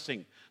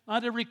blessing,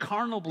 not every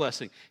carnal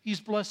blessing.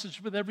 He's blessed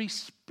us with every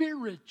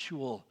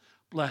spiritual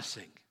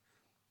blessing.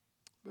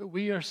 But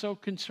we are so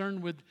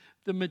concerned with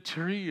the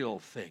material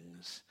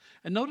things.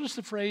 And notice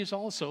the phrase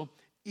also,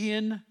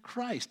 in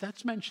Christ.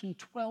 That's mentioned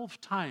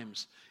 12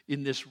 times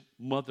in this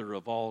mother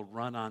of all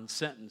run-on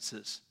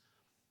sentences.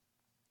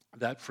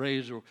 That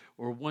phrase,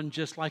 or one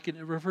just like it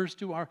refers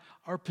to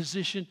our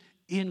position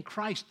in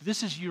Christ.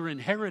 This is your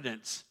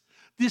inheritance.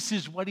 This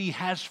is what he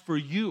has for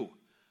you.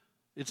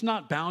 It's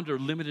not bound or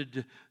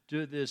limited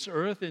to this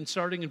earth. And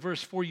starting in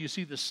verse 4, you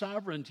see the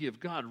sovereignty of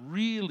God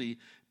really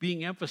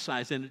being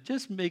emphasized. And it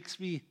just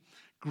makes me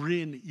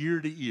grin ear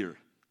to ear.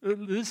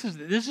 This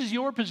is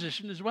your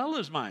position as well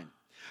as mine.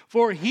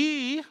 For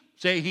he,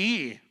 say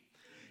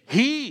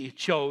he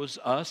chose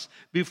us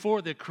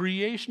before the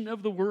creation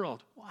of the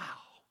world.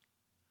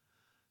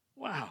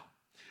 Wow.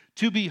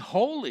 To be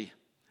holy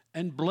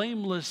and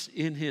blameless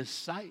in his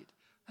sight.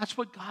 That's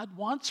what God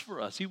wants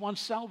for us. He wants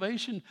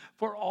salvation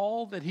for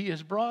all that he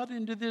has brought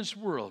into this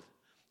world.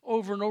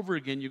 Over and over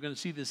again, you're going to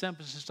see this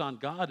emphasis on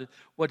God,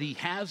 what he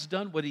has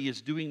done, what he is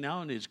doing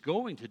now, and is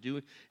going to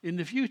do in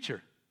the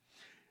future.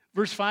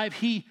 Verse 5,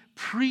 he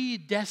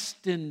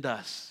predestined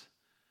us.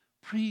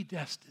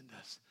 Predestined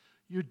us.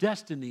 Your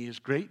destiny is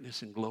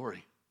greatness and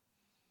glory.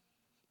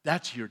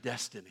 That's your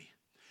destiny.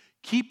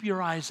 Keep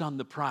your eyes on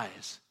the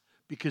prize,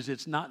 because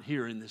it's not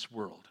here in this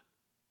world.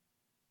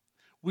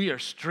 We are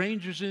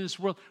strangers in this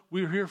world.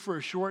 We're here for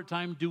a short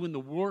time doing the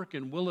work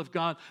and will of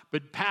God,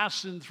 but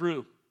passing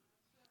through.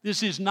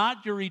 This is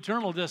not your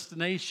eternal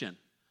destination.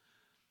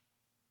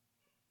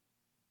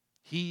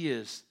 He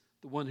is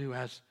the one who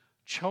has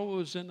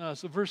chosen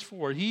us. Verse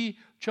 4, he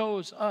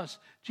chose us.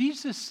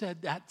 Jesus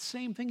said that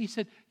same thing. He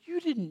said,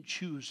 you didn't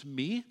choose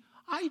me.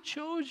 I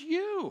chose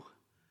you.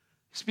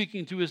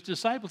 Speaking to his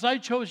disciples, I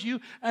chose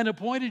you and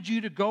appointed you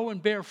to go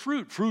and bear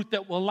fruit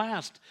that will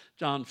last.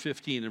 John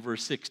 15 and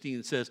verse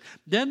 16 says,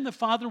 then the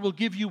Father will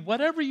give you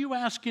whatever you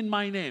ask in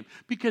my name,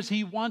 because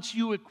he wants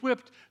you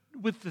equipped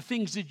with the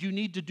things that you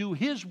need to do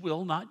his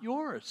will, not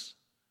yours.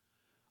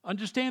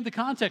 Understand the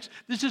context.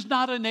 This is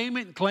not a name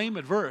it and claim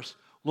it verse.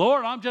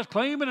 Lord, I'm just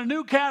claiming a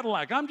new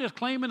Cadillac. I'm just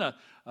claiming a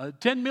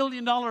 $10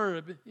 million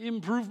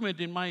improvement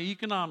in my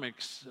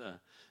economics.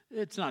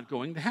 It's not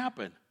going to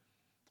happen.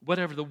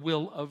 Whatever the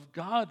will of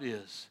God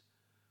is.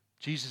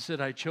 Jesus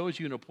said, I chose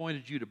you and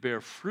appointed you to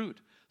bear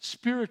fruit,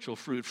 spiritual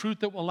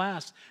fruit that will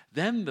last.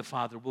 Then the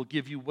Father will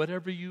give you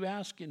whatever you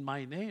ask in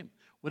my name,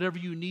 whatever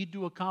you need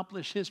to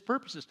accomplish his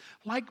purposes.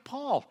 Like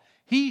Paul,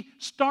 he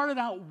started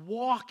out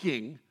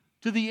walking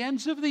to the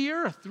ends of the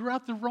earth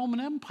throughout the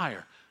Roman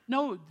Empire.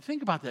 No,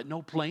 think about that.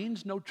 No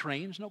planes, no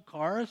trains, no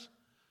cars.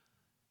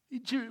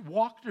 He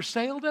walked or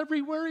sailed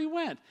everywhere he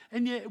went.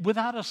 And yet,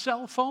 without a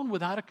cell phone,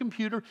 without a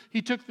computer,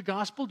 he took the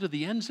gospel to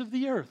the ends of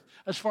the earth,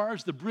 as far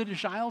as the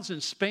British Isles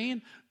and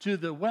Spain to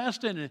the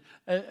west, and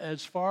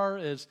as far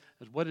as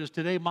what is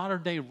today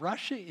modern-day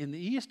Russia in the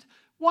east.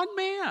 One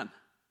man,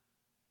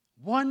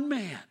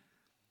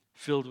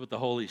 filled with the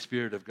Holy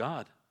Spirit of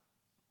God.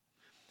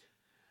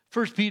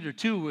 1 Peter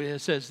 2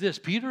 says this,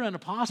 Peter, an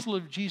apostle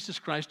of Jesus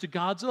Christ, to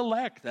God's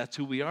elect, that's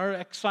who we are,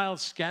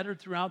 exiles scattered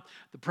throughout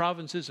the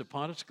provinces of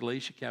Pontus,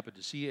 Galatia,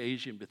 Cappadocia,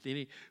 Asia, and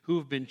Bithynia, who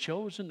have been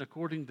chosen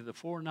according to the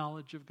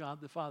foreknowledge of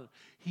God the Father.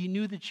 He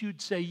knew that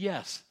you'd say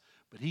yes,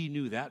 but he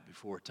knew that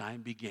before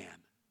time began.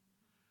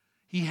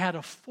 He had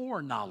a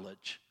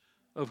foreknowledge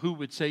of who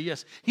would say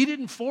yes. He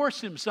didn't force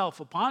himself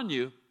upon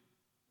you.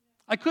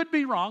 I could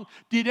be wrong.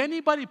 Did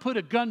anybody put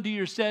a gun to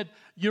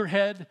your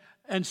head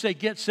and say,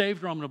 get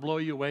saved or I'm going to blow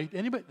you away?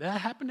 Anybody?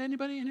 That happened to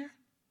anybody in here?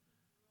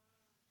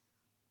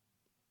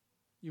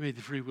 You made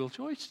the free will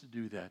choice to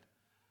do that.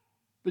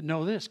 But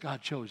know this,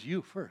 God chose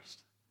you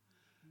first.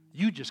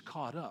 You just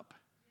caught up.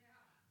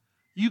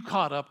 You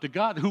caught up to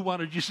God who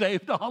wanted you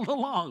saved all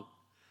along.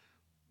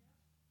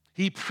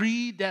 He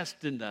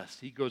predestined us.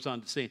 He goes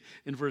on to say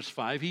in verse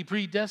 5, he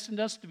predestined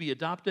us to be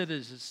adopted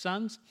as his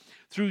sons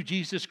through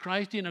Jesus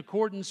Christ in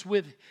accordance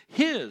with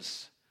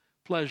his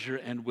pleasure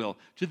and will,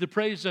 to the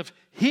praise of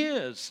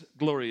his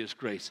glorious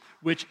grace,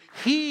 which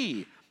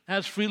he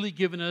has freely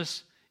given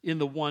us in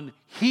the one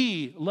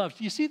he loves.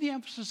 Do you see the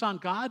emphasis on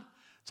God?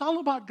 It's all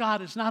about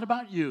God. It's not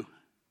about you.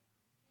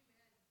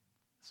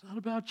 It's not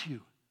about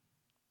you.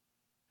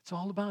 It's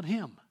all about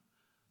him.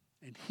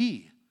 And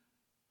he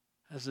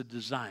has a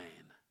design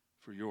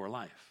for your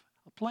life.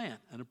 a plan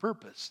and a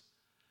purpose.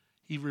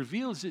 He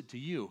reveals it to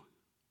you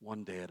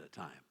one day at a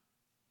time.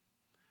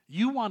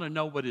 You want to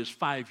know what his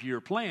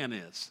 5-year plan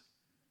is.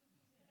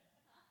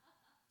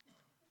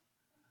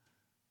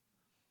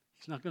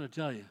 He's not going to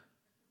tell you.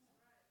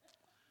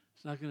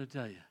 He's not going to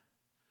tell you.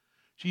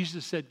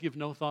 Jesus said, give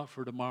no thought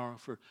for tomorrow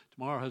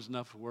has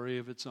enough worry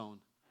of its own.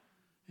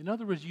 In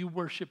other words, you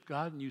worship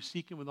God and you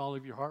seek him with all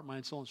of your heart,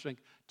 mind, soul, and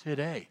strength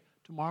today.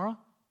 Tomorrow,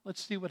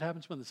 let's see what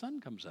happens when the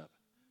sun comes up.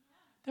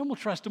 Then we'll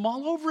trust him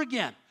all over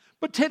again.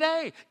 But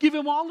today, give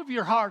him all of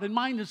your heart and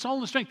mind and soul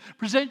and strength.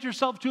 Present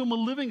yourself to him a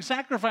living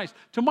sacrifice.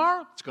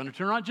 Tomorrow, it's going to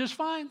turn out just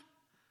fine.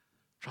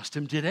 Trust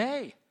him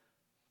today.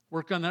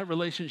 Work on that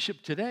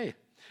relationship today.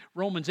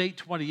 Romans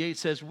 8:28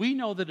 says, we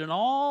know that in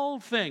all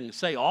things,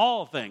 say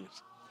all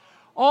things,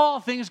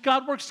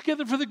 God works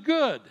together for the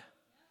good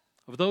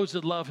of those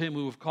that love him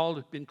who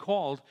have been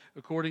called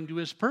according to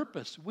his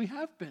purpose. We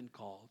have been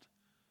called.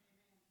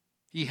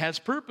 He has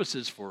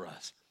purposes for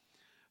us.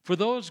 For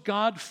those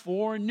God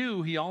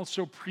foreknew, he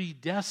also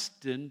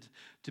predestined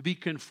to be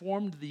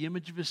conformed to the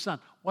image of his Son.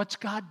 What's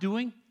God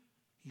doing?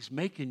 He's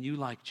making you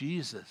like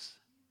Jesus.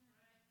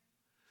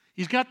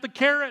 He's got the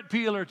carrot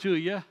peeler to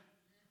you,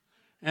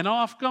 and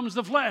off comes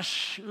the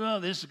flesh. Oh,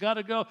 this has got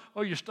to go.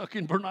 Oh, you're stuck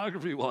in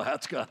pornography. Well,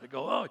 that's got to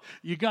go. Oh,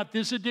 you got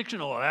this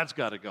addiction. Oh, that's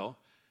got to go.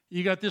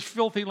 You got this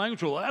filthy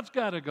language. Well, that's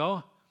got to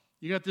go.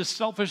 You got this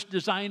selfish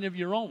design of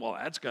your own. Well,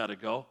 that's got to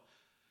go.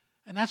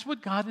 And that's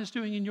what God is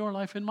doing in your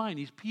life and mine.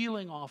 He's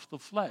peeling off the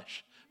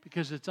flesh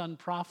because it's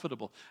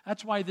unprofitable.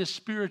 That's why this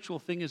spiritual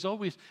thing is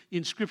always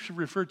in Scripture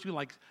referred to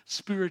like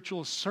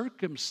spiritual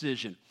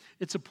circumcision.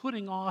 It's a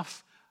putting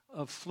off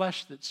of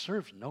flesh that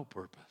serves no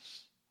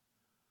purpose.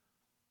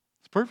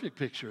 It's a perfect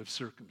picture of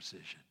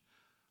circumcision.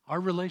 Our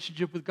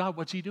relationship with God,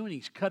 what's he doing?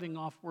 He's cutting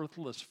off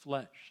worthless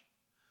flesh.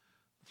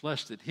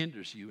 Flesh that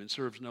hinders you and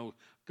serves no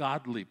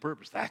godly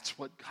purpose. That's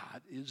what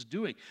God is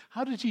doing.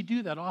 How does he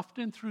do that?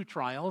 Often through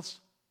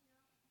trials.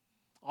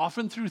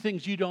 Often through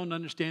things you don't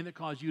understand that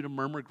cause you to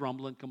murmur,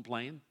 grumble, and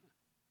complain.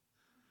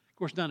 Of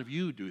course, none of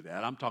you do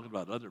that. I'm talking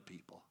about other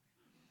people.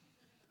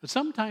 But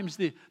sometimes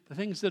the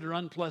things that are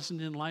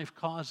unpleasant in life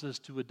cause us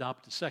to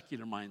adopt a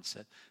secular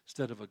mindset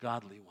instead of a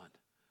godly one.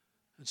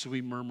 And so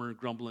we murmur,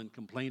 grumble, and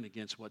complain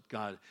against what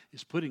God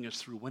is putting us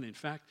through when, in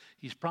fact,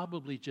 he's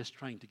probably just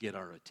trying to get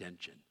our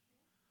attention.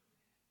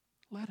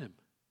 Let him.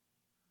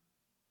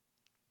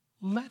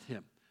 Let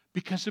him.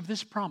 Because of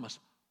this promise,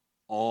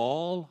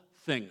 all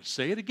things.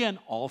 Say it again,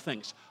 all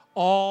things.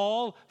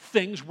 All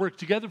things work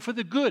together for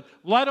the good.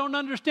 Well, I don't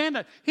understand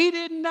that. He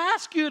didn't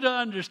ask you to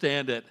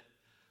understand it.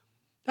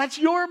 That's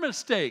your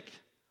mistake.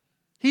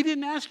 He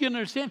didn't ask you to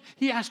understand.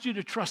 He asked you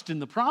to trust in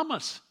the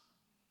promise.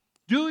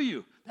 Do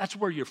you? That's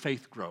where your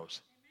faith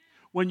grows.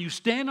 When you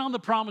stand on the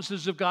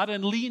promises of God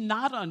and lean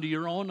not unto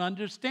your own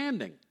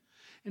understanding.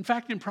 In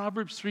fact, in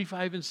Proverbs 3,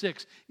 5, and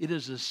 6, it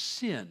is a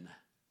sin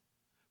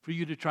for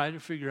you to try to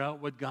figure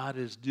out what God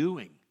is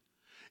doing.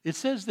 It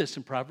says this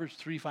in Proverbs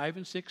 3, 5,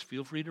 and 6.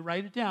 Feel free to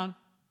write it down.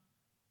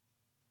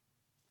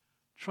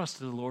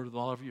 Trust in the Lord with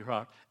all of your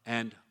heart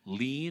and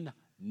lean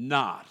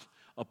not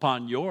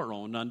upon your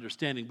own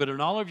understanding. But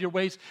in all of your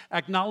ways,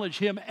 acknowledge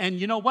him.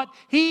 And you know what?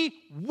 He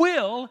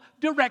will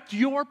direct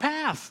your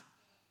path.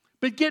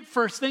 But get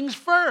first things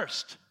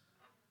first.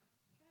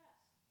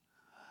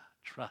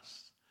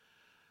 Trust.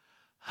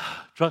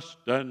 Trust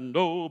and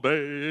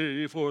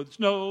obey, for there's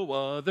no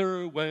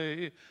other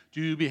way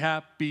to be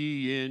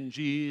happy in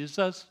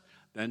Jesus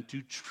than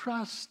to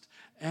trust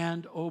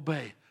and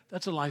obey.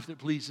 That's a life that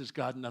pleases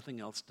God, and nothing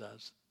else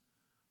does.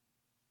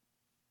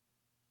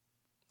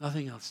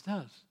 Nothing else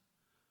does.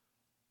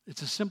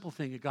 It's a simple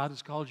thing. God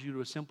has called you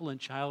to a simple and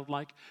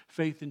childlike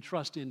faith and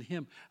trust in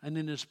him and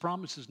in his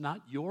promises,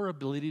 not your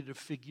ability to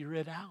figure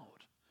it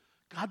out.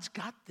 God's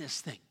got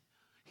this thing.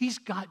 He's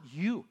got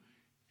you.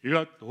 He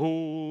got the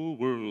whole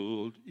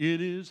world in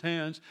his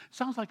hands.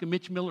 Sounds like a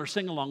Mitch Miller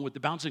sing-along with the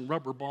bouncing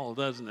rubber ball,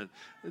 doesn't it?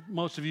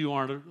 Most of you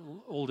aren't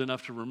old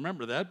enough to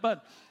remember that,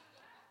 but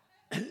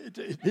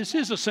this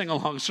is a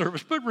sing-along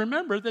service. But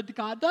remember that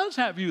God does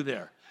have you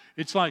there.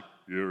 It's like,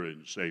 you're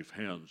in safe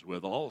hands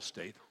with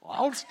Allstate.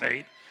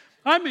 Allstate?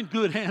 I'm in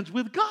good hands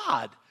with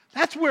God.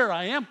 That's where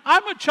I am.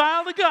 I'm a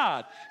child of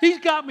God. He's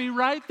got me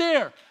right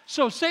there.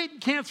 So Satan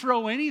can't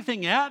throw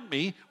anything at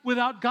me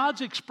without God's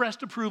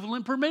expressed approval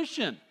and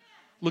permission.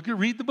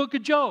 Read the book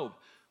of Job.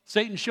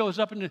 Satan shows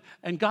up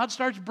and God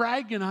starts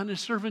bragging on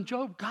his servant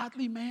Job,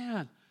 godly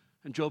man.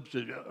 And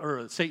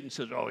Satan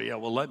says, oh yeah,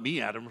 well let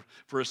me at him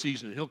for a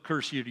season and he'll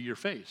curse you to your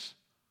face.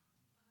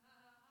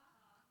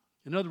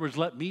 In other words,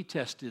 let me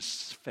test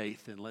his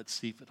faith and let's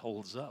see if it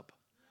holds up.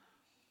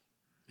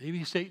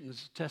 Maybe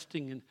Satan's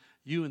testing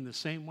you in the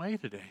same way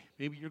today.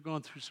 Maybe you're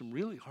going through some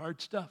really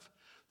hard stuff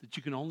that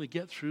you can only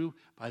get through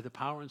by the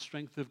power and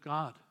strength of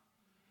God.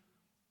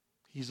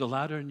 He's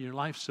allowed it in your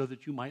life so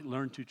that you might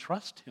learn to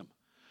trust him.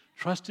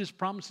 Trust his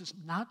promises,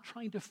 not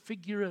trying to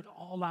figure it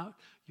all out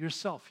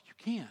yourself. You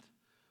can't.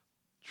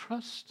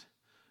 Trust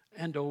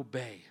and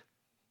obey.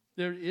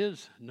 There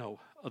is no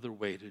other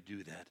way to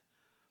do that.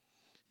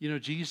 You know,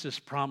 Jesus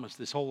promised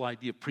this whole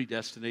idea of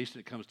predestination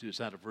that comes to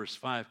us out of verse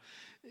 5.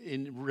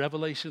 In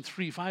Revelation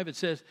 3:5, it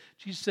says,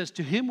 Jesus says,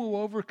 to him who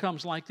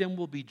overcomes like them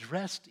will be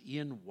dressed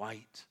in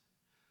white,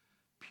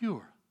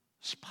 pure,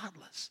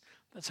 spotless.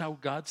 That's how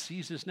God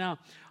sees us now.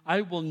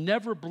 I will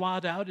never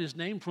blot out his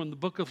name from the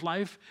book of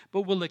life,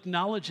 but will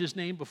acknowledge his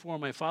name before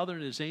my Father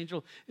and his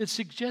angel. It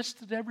suggests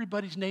that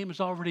everybody's name is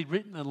already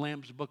written in the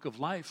Lamb's book of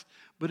life.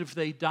 But if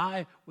they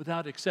die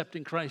without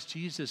accepting Christ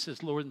Jesus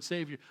as Lord and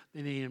Savior,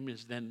 the name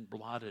is then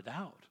blotted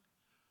out.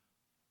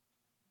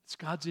 It's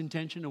God's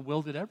intention and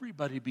will that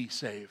everybody be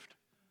saved.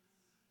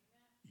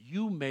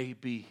 You may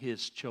be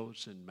his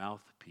chosen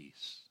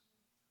mouthpiece.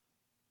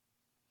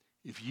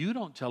 If you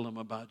don't tell them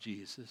about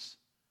Jesus,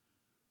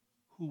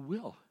 who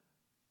will?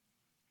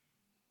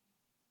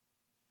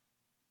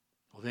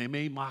 Well, they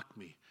may mock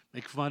me,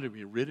 make fun of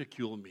me,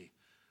 ridicule me.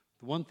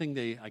 The one thing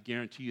I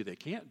guarantee you they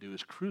can't do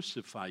is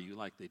crucify you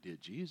like they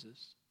did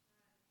Jesus.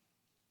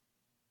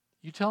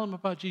 You tell them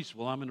about Jesus.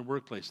 Well, I'm in the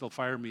workplace. They'll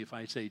fire me if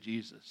I say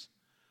Jesus.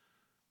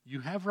 You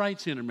have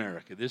rights in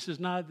America. This is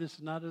not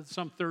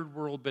some third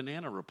world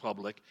banana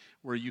republic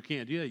where you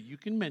can't do that. You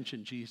can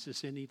mention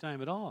Jesus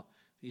anytime at all.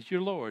 He's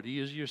your Lord. He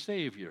is your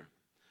Savior.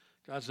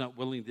 God's not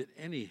willing that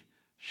any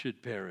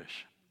should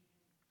perish.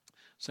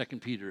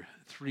 2 Peter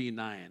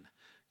 3:9.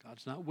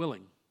 God's not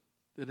willing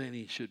that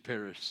any should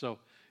perish. So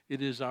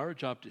it is our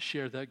job to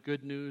share that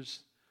good news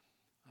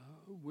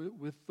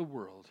with the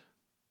world.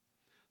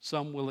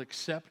 Some will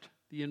accept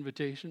the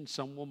invitation.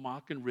 Some will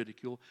mock and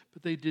ridicule.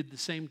 But they did the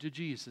same to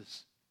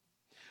Jesus.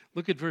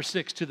 Look at verse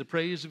 6. To the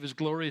praise of his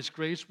glorious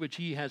grace, which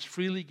he has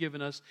freely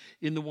given us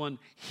in the one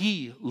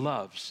he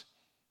loves.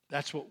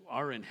 That's what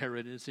our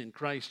inheritance in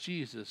Christ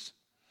Jesus.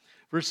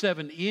 Verse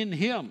 7, in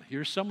him,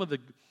 here's some of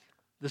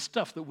the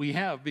stuff that we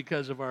have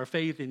because of our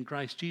faith in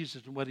Christ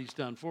Jesus and what he's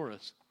done for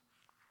us.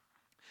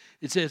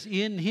 It says,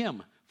 in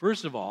him,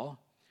 first of all,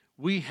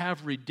 we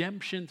have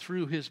redemption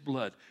through his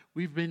blood.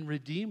 We've been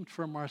redeemed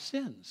from our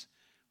sins.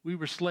 We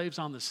were slaves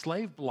on the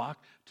slave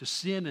block to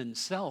sin and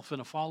self in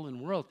a fallen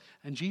world,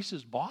 and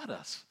Jesus bought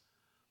us,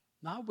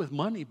 not with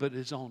money, but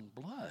his own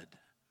blood.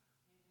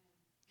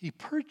 He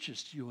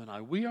purchased you and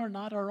I. We are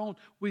not our own.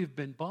 We've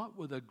been bought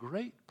with a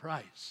great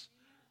price.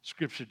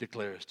 Scripture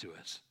declares to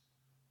us.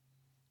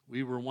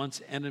 We were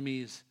once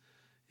enemies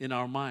in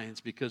our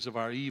minds because of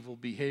our evil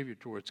behavior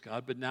towards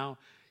God, but now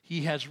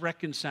he has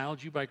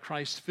reconciled you by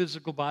Christ's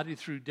physical body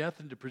through death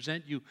and to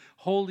present you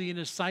holy in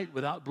his sight,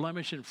 without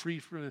blemish and free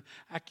from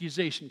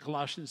accusation.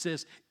 Colossians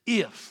says,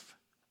 if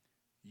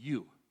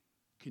you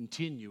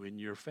continue in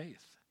your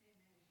faith.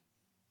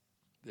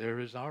 There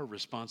is our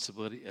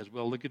responsibility as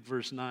well. Look at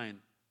verse 9.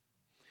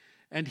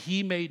 And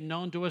he made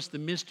known to us the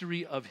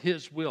mystery of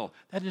his will.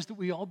 That is, that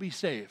we all be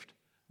saved.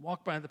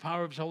 Walk by the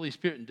power of his Holy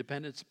Spirit in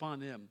dependence upon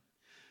him.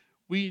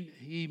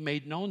 He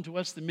made known to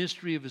us the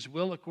mystery of his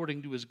will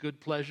according to his good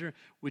pleasure,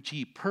 which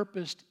he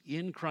purposed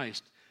in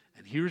Christ.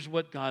 And here's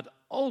what God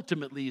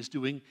ultimately is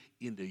doing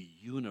in the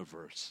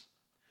universe.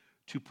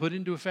 To put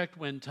into effect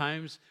when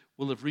times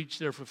will have reached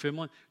their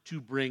fulfillment,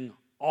 to bring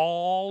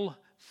all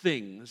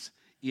things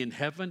in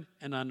heaven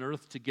and on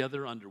earth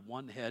together under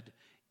one head,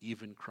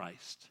 even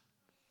Christ.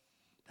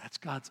 That's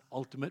God's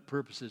ultimate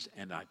purposes,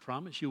 and I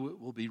promise you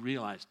it will be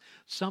realized.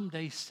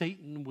 Someday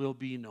Satan will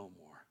be no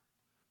more.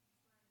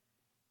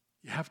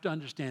 You have to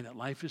understand that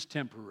life is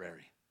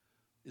temporary.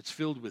 It's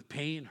filled with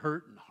pain,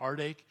 hurt, and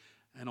heartache,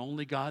 and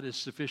only God is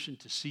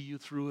sufficient to see you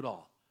through it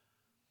all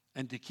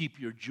and to keep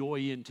your joy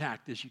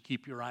intact as you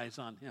keep your eyes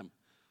on him,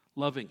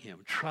 loving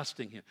him,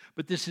 trusting him.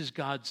 But this is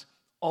God's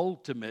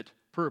ultimate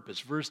purpose.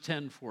 Verse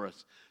 10 for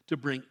us, to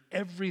bring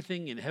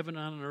everything in heaven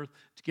and on earth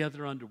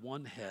together under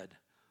one head,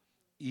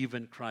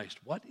 even Christ.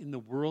 What in the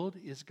world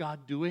is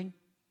God doing?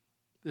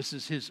 This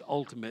is his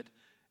ultimate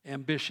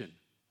ambition.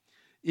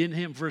 In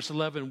him, verse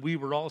 11, we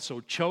were also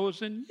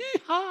chosen,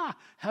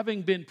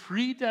 having been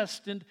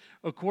predestined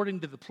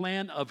according to the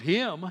plan of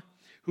him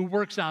who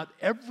works out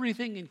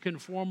everything in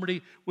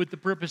conformity with the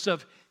purpose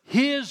of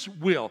his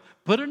will.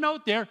 Put a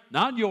note there,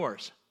 not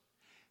yours.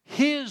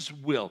 His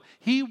will.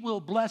 He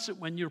will bless it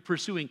when you're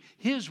pursuing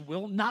his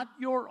will, not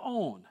your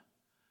own.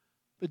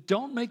 But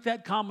don't make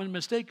that common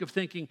mistake of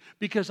thinking,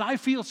 because I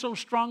feel so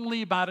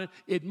strongly about it,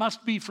 it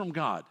must be from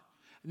God.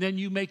 And then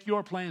you make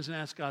your plans and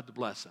ask God to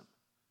bless them.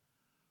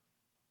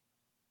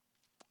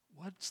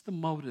 What's the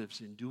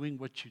motives in doing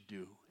what you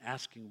do,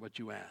 asking what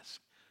you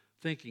ask,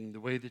 thinking the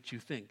way that you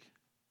think?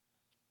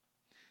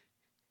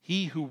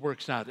 He who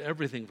works out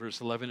everything, verse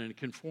 11, in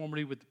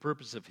conformity with the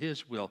purpose of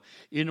his will,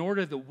 in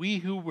order that we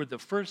who were the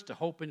first to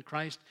hope in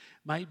Christ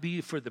might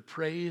be for the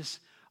praise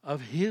of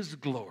his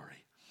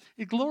glory.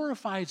 It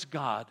glorifies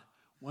God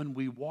when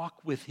we walk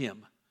with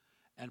him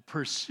and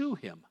pursue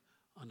him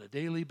on a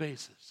daily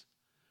basis,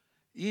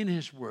 in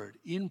his word,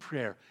 in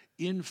prayer,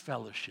 in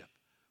fellowship,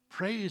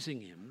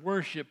 praising him,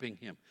 worshiping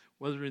him,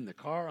 whether in the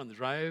car, on the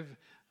drive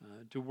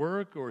to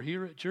work, or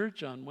here at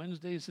church on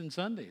Wednesdays and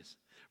Sundays.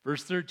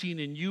 Verse 13,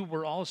 and you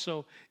were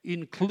also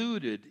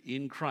included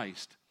in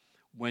Christ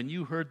when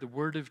you heard the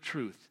word of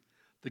truth,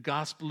 the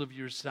gospel of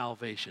your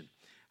salvation.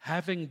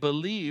 Having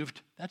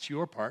believed, that's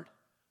your part.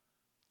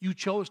 You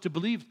chose to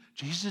believe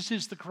Jesus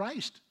is the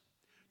Christ.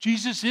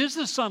 Jesus is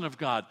the Son of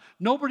God.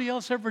 Nobody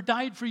else ever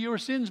died for your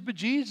sins but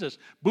Jesus.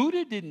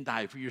 Buddha didn't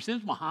die for your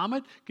sins.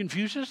 Muhammad,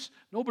 Confucius,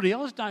 nobody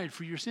else died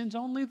for your sins,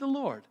 only the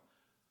Lord.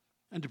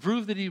 And to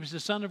prove that he was the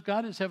Son of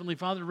God, his heavenly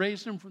Father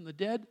raised him from the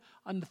dead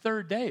on the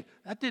third day.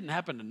 That didn't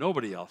happen to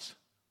nobody else.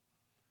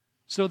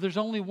 So there's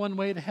only one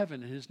way to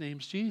heaven, and his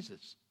name's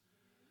Jesus.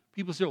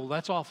 People say, well,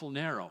 that's awful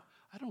narrow.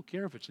 I don't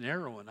care if it's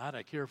narrow or not.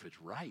 I care if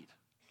it's right.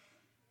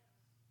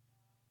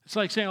 It's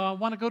like saying, oh, I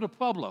want to go to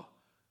Pueblo.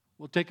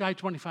 Well, take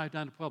I-25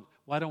 down to Pueblo.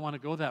 Well, I don't want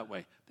to go that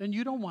way. Then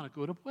you don't want to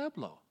go to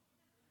Pueblo.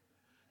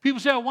 People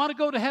say, I want to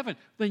go to heaven.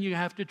 Then you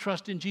have to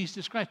trust in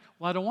Jesus Christ.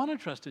 Well, I don't want to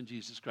trust in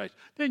Jesus Christ.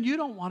 Then you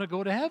don't want to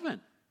go to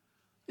heaven.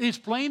 It's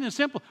plain and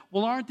simple.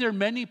 Well, aren't there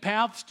many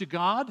paths to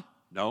God?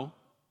 No.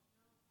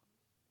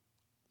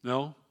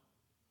 No.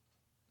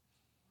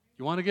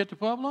 You want to get to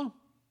Pueblo?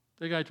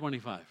 Take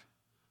I-25.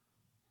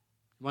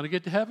 You want to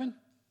get to heaven?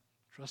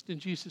 Trust in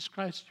Jesus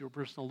Christ, your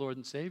personal Lord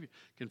and Savior.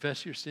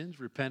 Confess your sins,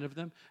 repent of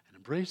them, and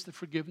embrace the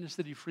forgiveness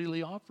that he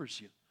freely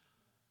offers you.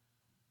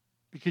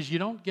 Because you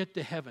don't get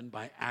to heaven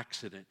by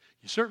accident.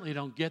 You certainly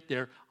don't get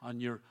there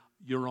on your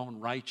own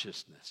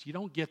righteousness. You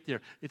don't get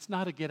there. It's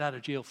not a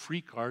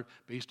get-out-of-jail-free card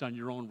based on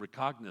your own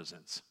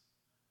recognizance.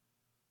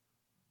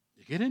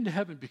 You get into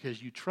heaven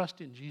because you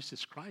trust in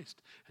Jesus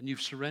Christ and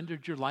you've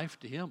surrendered your life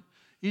to him.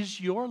 Is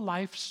your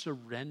life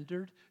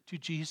surrendered to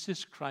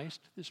Jesus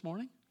Christ this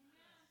morning?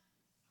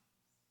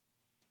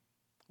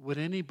 Would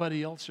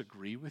anybody else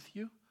agree with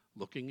you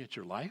looking at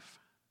your life?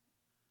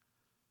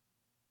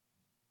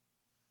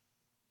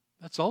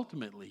 That's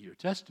ultimately your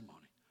testimony.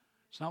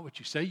 It's not what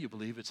you say you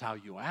believe, it's how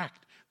you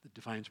act that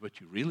defines what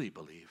you really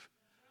believe.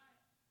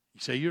 You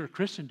say you're a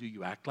Christian, do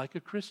you act like a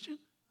Christian?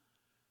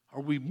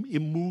 Are we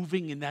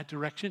moving in that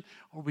direction?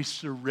 Are we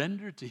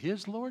surrendered to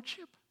his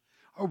lordship?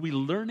 Are we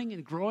learning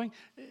and growing?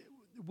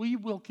 We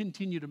will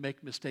continue to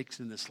make mistakes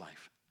in this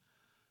life.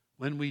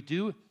 When we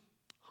do,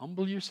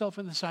 humble yourself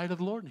in the sight of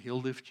the Lord and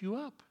he'll lift you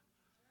up.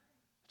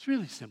 It's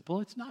really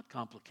simple. It's not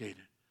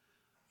complicated.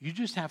 You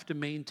just have to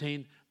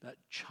maintain that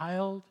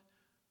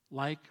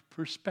childlike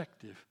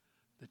perspective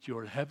that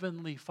your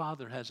heavenly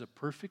Father has a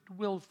perfect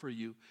will for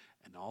you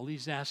and all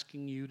he's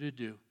asking you to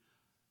do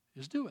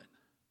is do it.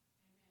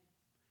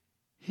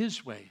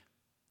 His way,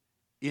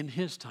 in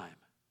his time.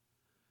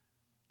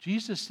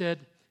 Jesus said,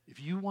 if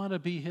you want to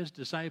be his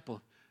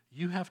disciple,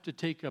 you have to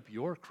take up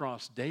your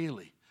cross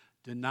daily.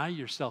 Deny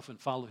yourself and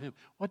follow him.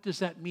 What does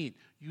that mean?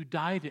 You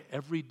die to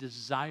every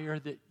desire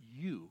that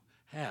you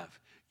have.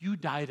 You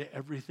die to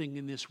everything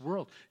in this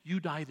world. You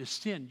die to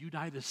sin. You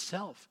die to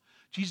self.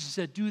 Jesus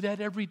said, do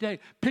that every day.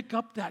 Pick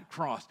up that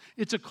cross.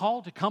 It's a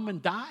call to come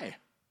and die.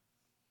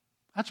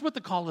 That's what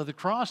the call of the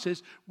cross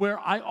is, where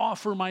I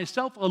offer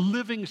myself a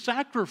living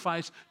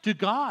sacrifice to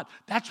God.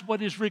 That's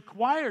what is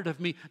required of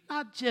me,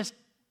 not just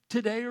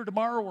today or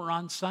tomorrow or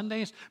on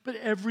Sundays, but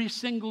every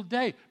single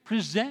day.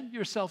 Present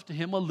yourself to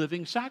him a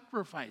living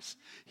sacrifice.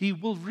 He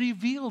will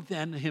reveal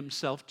then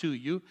himself to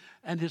you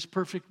and his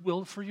perfect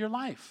will for your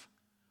life.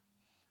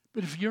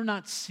 But if you're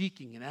not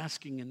seeking and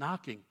asking and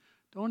knocking,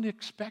 don't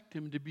expect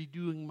him to be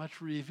doing much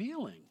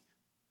revealing.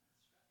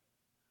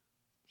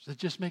 Does that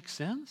just make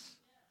sense?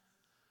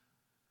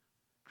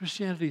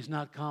 Christianity is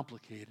not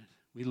complicated.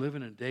 We live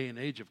in a day and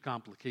age of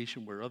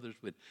complication where others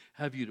would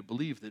have you to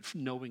believe that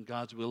knowing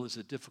God's will is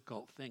a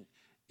difficult thing.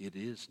 It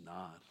is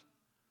not.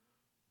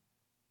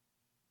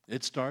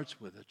 It starts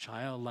with a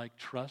childlike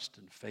trust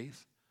and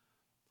faith,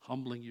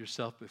 humbling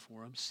yourself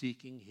before him,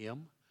 seeking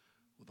him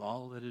with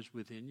all that is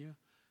within you.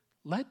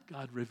 Let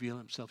God reveal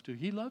himself to you.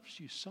 He loves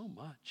you so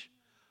much.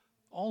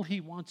 All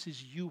he wants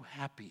is you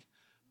happy,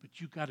 but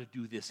you got to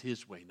do this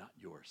his way, not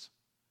yours.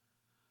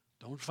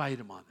 Don't fight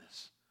him on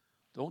this.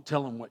 Don't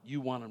tell him what you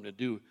want him to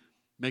do.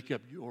 Make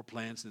up your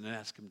plans and then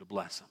ask him to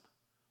bless them.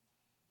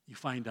 You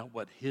find out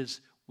what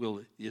his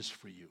will is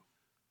for you.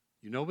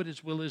 You know what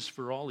his will is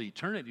for all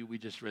eternity. We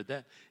just read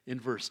that in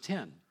verse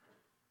 10.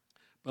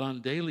 But on a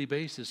daily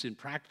basis, in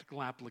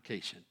practical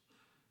application,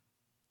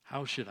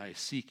 how should I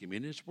seek him?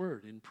 In his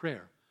word, in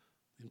prayer,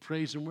 in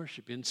praise and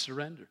worship, in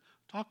surrender.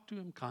 Talk to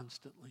him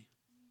constantly.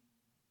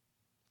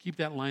 Keep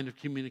that line of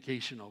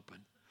communication open.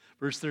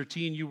 Verse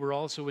 13, you were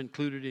also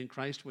included in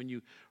Christ when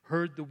you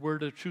heard the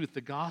word of truth,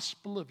 the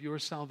gospel of your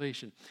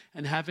salvation.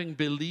 And having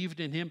believed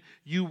in him,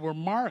 you were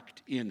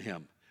marked in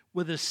him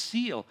with a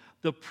seal,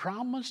 the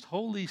promised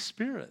Holy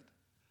Spirit.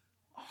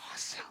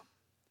 Awesome.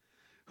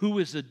 Who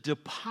is a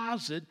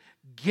deposit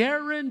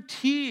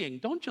guaranteeing,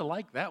 don't you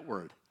like that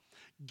word?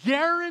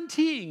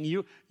 Guaranteeing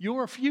you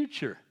your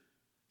future.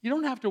 You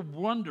don't have to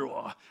wonder,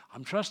 oh,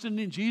 I'm trusting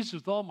in Jesus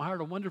with all my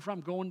heart. I wonder if I'm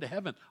going to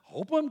heaven. I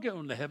hope I'm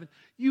going to heaven.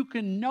 You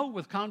can know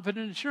with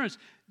confident assurance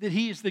that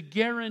he is the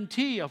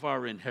guarantee of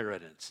our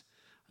inheritance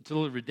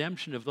until the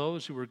redemption of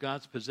those who were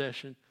God's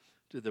possession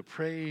to the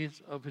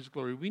praise of his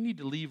glory. We need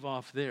to leave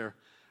off there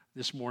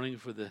this morning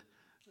for the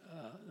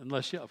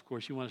unless, of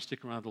course, you want to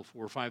stick around until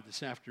 4 or 5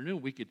 this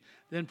afternoon. We could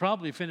then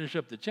probably finish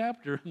up the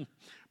chapter.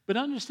 But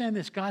understand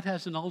this, God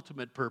has an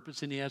ultimate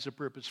purpose, and he has a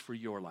purpose for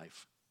your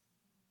life.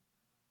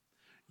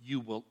 You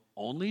will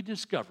only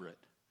discover it.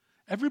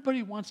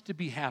 Everybody wants to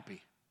be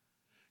happy.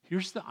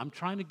 I'm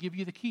trying to give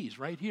you the keys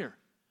right here.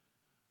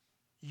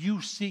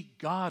 You seek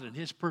God and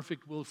his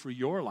perfect will for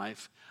your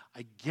life,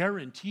 I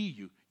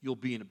guarantee you'll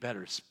be in a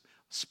better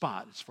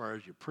spot as far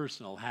as your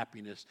personal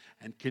happiness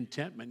and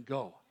contentment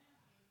go.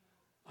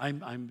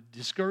 I'm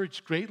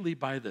discouraged greatly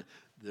by the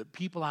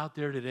people out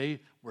there today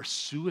where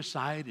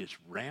suicide is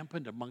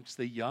rampant amongst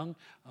the young,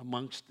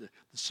 amongst the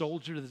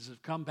soldiers that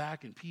have come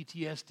back in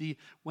PTSD,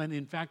 when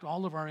in fact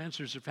all of our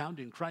answers are found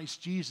in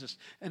Christ Jesus,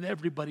 and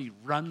everybody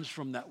runs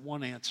from that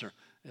one answer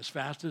as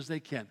fast as they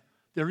can.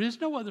 There is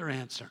no other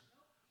answer.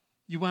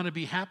 You want to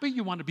be happy?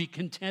 You want to be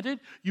contented?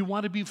 You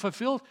want to be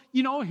fulfilled?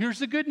 Here's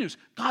the good news.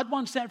 God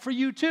wants that for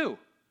you too.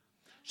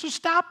 So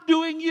stop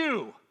doing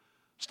you.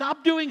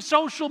 Stop doing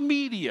social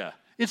media.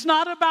 It's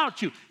not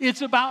about you.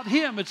 It's about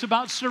him. It's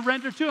about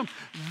surrender to him.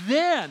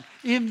 Then,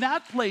 in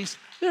that place,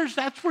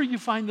 that's where you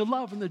find the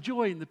love and the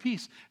joy and the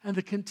peace and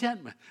the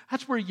contentment.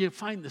 That's where you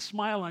find the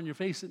smile on your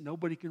face that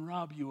nobody can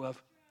rob you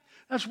of.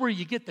 That's where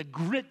you get the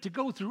grit to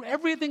go through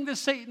everything that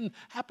Satan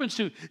happens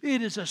to.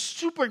 It is a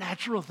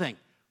supernatural thing.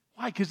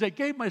 Why? Because I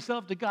gave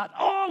myself to God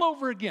all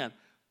over again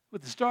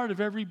with the start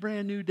of every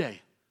brand new day.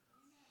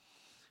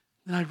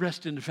 And I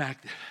rest in the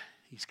fact that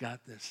he's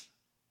got this.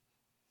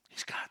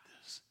 He's got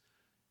this.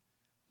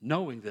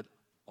 Knowing that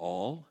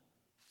all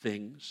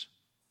things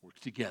work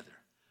together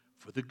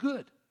for the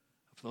good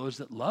of those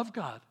that love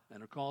God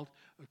and are called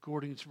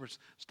according to his.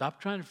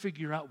 Stop trying to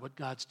figure out what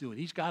God's doing.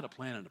 He's got a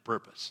plan and a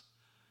purpose.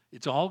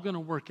 It's all going to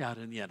work out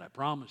in the end, I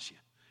promise you.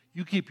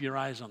 You keep your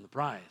eyes on the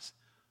prize.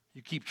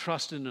 You keep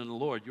trusting in the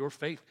Lord. Your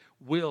faith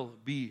will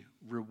be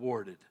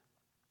rewarded.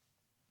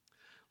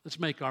 Let's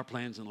make our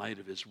plans in light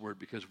of his word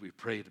because we've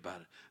prayed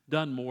about it.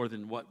 Done more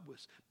than what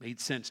made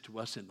sense to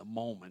us in the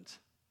moment.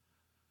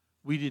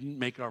 We didn't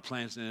make our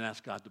plans and then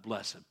ask God to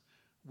bless them.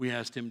 We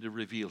asked him to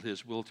reveal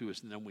his will to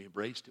us, and then we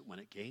embraced it when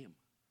it came.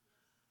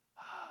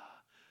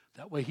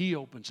 That way he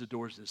opens the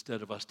doors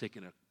instead of us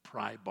taking a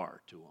pry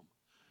bar to him,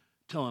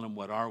 telling him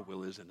what our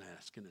will is and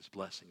asking his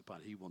blessing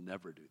upon it. He will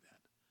never do that.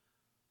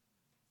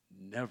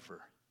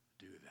 Never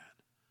do that.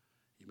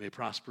 You may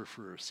prosper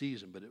for a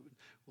season, but it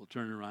will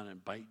turn around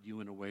and bite you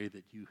in a way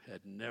that you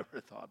had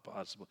never thought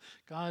possible.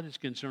 God is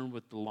concerned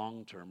with the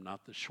long term,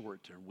 not the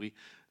short term. We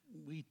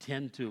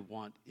tend to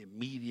want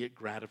immediate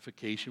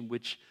gratification,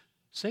 which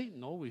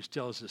Satan always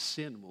tells us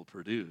sin will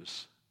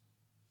produce.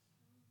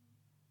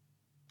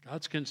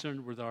 God's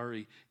concerned with our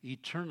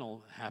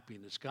eternal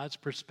happiness. God's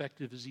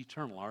perspective is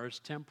eternal. Ours is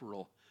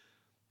temporal.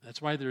 That's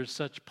why there is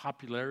such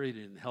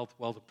popularity in health,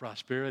 wealth, and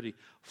prosperity.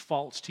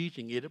 False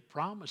teaching. It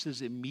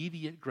promises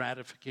immediate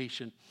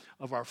gratification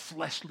of our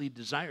fleshly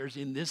desires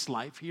in this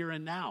life, here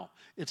and now.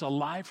 It's a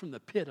lie from the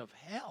pit of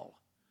hell.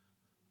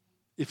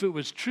 If it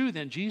was true,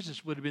 then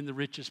Jesus would have been the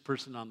richest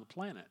person on the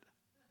planet.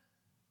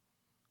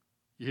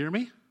 You hear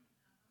me?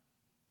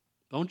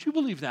 Don't you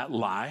believe that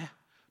lie?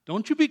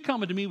 Don't you be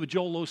coming to me with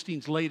Joel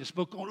Osteen's latest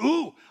book going,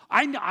 ooh,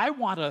 I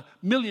want $1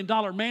 million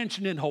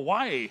mansion in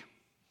Hawaii.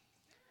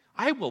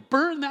 I will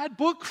burn that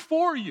book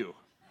for you.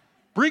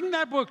 Bring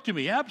that book to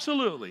me,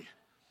 absolutely.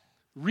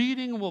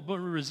 Reading will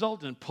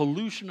result in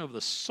pollution of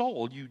the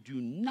soul. You do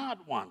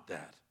not want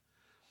that.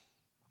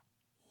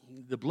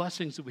 The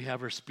blessings that we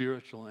have are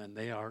spiritual, and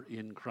they are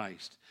in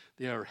Christ.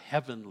 They are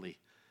heavenly,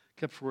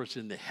 kept for us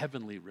in the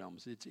heavenly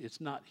realms. It's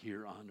not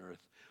here on earth.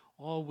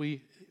 All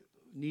we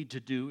need to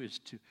do is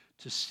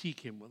to seek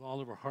him with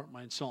all of our heart,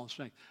 mind, soul, and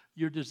strength.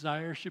 Your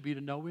desire should be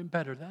to know him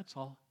better, that's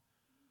all.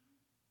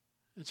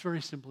 It's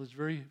very simple. It's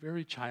very,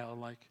 very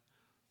childlike.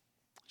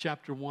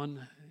 Chapter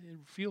 1,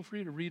 feel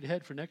free to read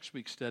ahead for next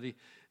week's study.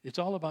 It's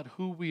all about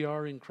who we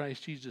are in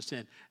Christ Jesus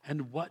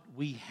and what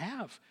we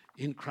have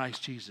in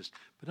Christ Jesus.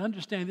 But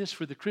understand this,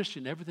 for the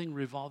Christian, everything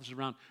revolves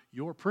around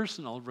your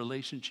personal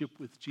relationship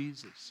with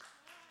Jesus.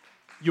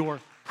 Your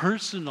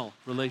personal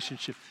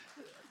relationship.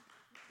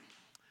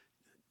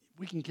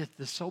 We can get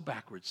this so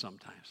backwards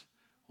sometimes.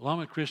 Well, I'm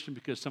a Christian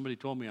because somebody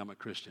told me I'm a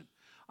Christian.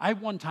 I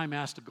one time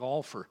asked a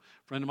golfer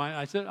friend of mine,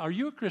 I said, are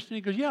you a Christian?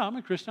 He goes, yeah, I'm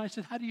a Christian. I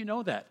said, how do you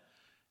know that?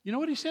 You know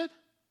what he said?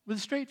 With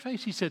a straight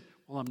face, he said,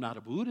 well, I'm not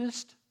a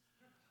Buddhist.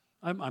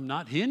 I'm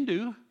not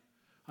Hindu.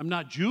 I'm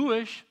not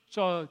Jewish.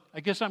 So I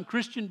guess I'm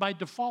Christian by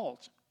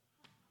default.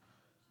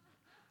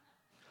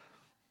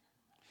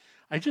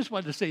 I just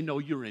wanted to say, no,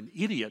 you're an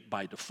idiot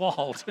by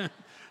default.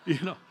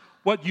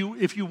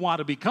 If you want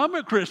to become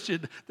a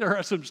Christian, there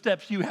are some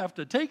steps you have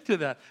to take to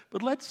that.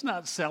 But let's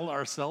not sell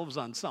ourselves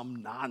on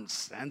some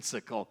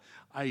nonsensical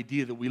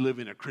idea that we live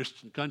in a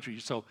Christian country,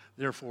 so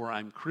therefore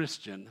I'm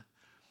Christian.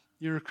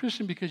 You're a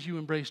Christian because you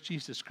embrace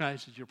Jesus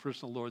Christ as your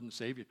personal Lord and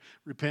Savior.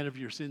 Repent of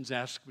your sins,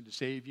 ask him to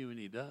save you, and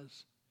he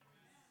does.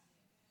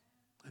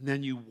 And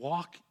then you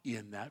walk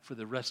in that for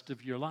the rest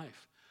of your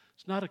life.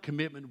 It's not a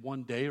commitment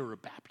one day or a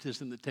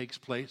baptism that takes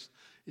place.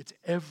 It's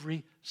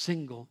every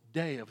single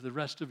day of the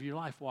rest of your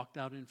life walked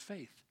out in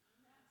faith.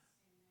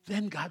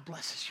 then God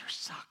blesses your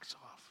socks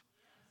off.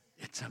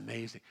 It's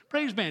amazing.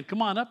 Praise band,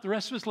 come on up. The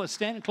rest of us, let's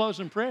stand and close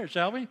in prayer,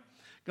 shall we?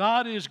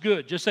 God is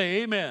good. Just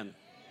say amen.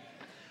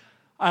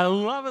 I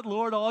love it,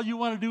 Lord. All you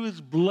want to do is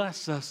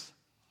bless us.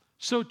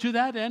 So to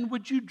that end,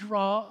 would you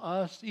draw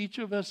us, each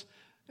of us,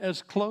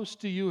 as close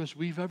to you as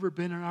we've ever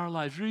been in our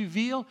lives?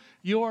 Reveal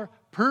your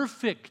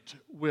perfect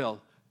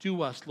will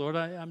to us, Lord.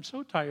 I'm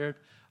so tired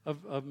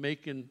of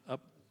making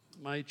up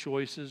my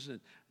choices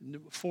and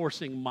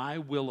forcing my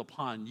will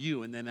upon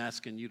you and then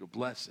asking you to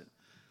bless it.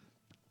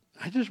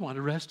 I just want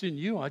to rest in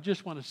you. I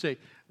just want to say,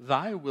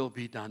 thy will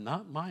be done,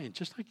 not mine,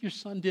 just like your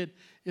son did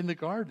in the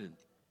garden.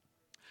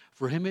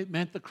 For him it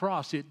meant the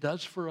cross. It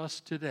does for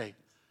us today.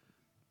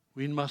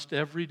 We must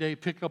every day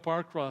pick up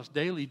our cross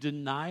daily,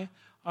 deny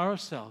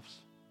ourselves,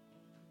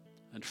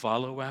 and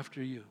follow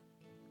after you.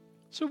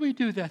 So we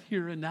do that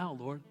here and now,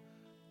 Lord.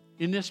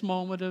 In this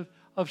moment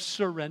of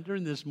surrender,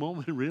 in this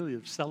moment really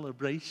of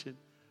celebration,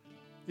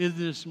 in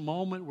this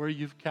moment where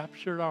you've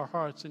captured our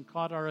hearts and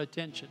caught our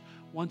attention,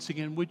 once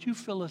again, would you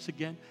fill us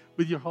again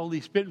with your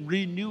Holy Spirit and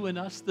renew in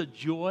us the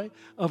joy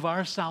of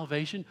our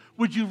salvation?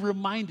 Would you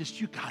remind us,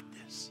 you got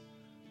this.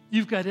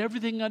 You've got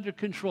everything under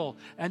control,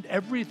 and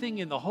everything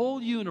in the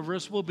whole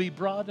universe will be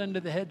brought under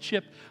the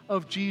headship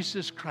of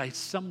Jesus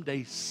Christ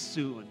someday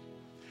soon.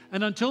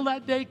 And until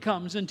that day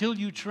comes, until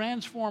you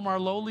transform our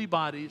lowly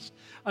bodies,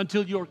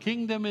 until your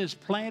kingdom is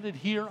planted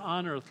here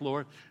on earth,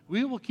 Lord,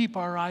 we will keep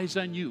our eyes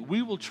on you.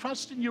 We will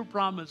trust in your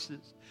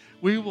promises.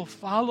 We will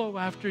follow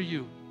after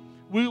you.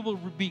 We will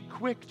be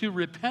quick to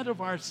repent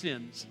of our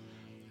sins.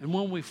 And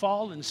when we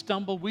fall and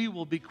stumble, we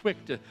will be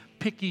quick to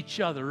pick each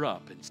other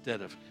up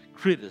instead of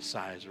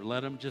criticize or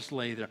let them just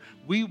lay there.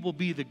 We will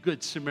be the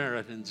good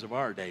Samaritans of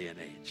our day and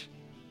age.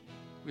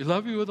 We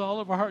love you with all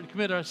of our heart and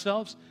commit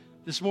ourselves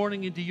this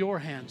morning into your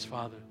hands,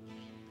 Father.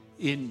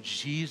 In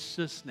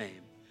Jesus'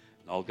 name.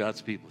 And all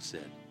God's people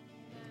said,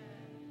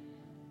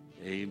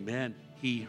 amen. He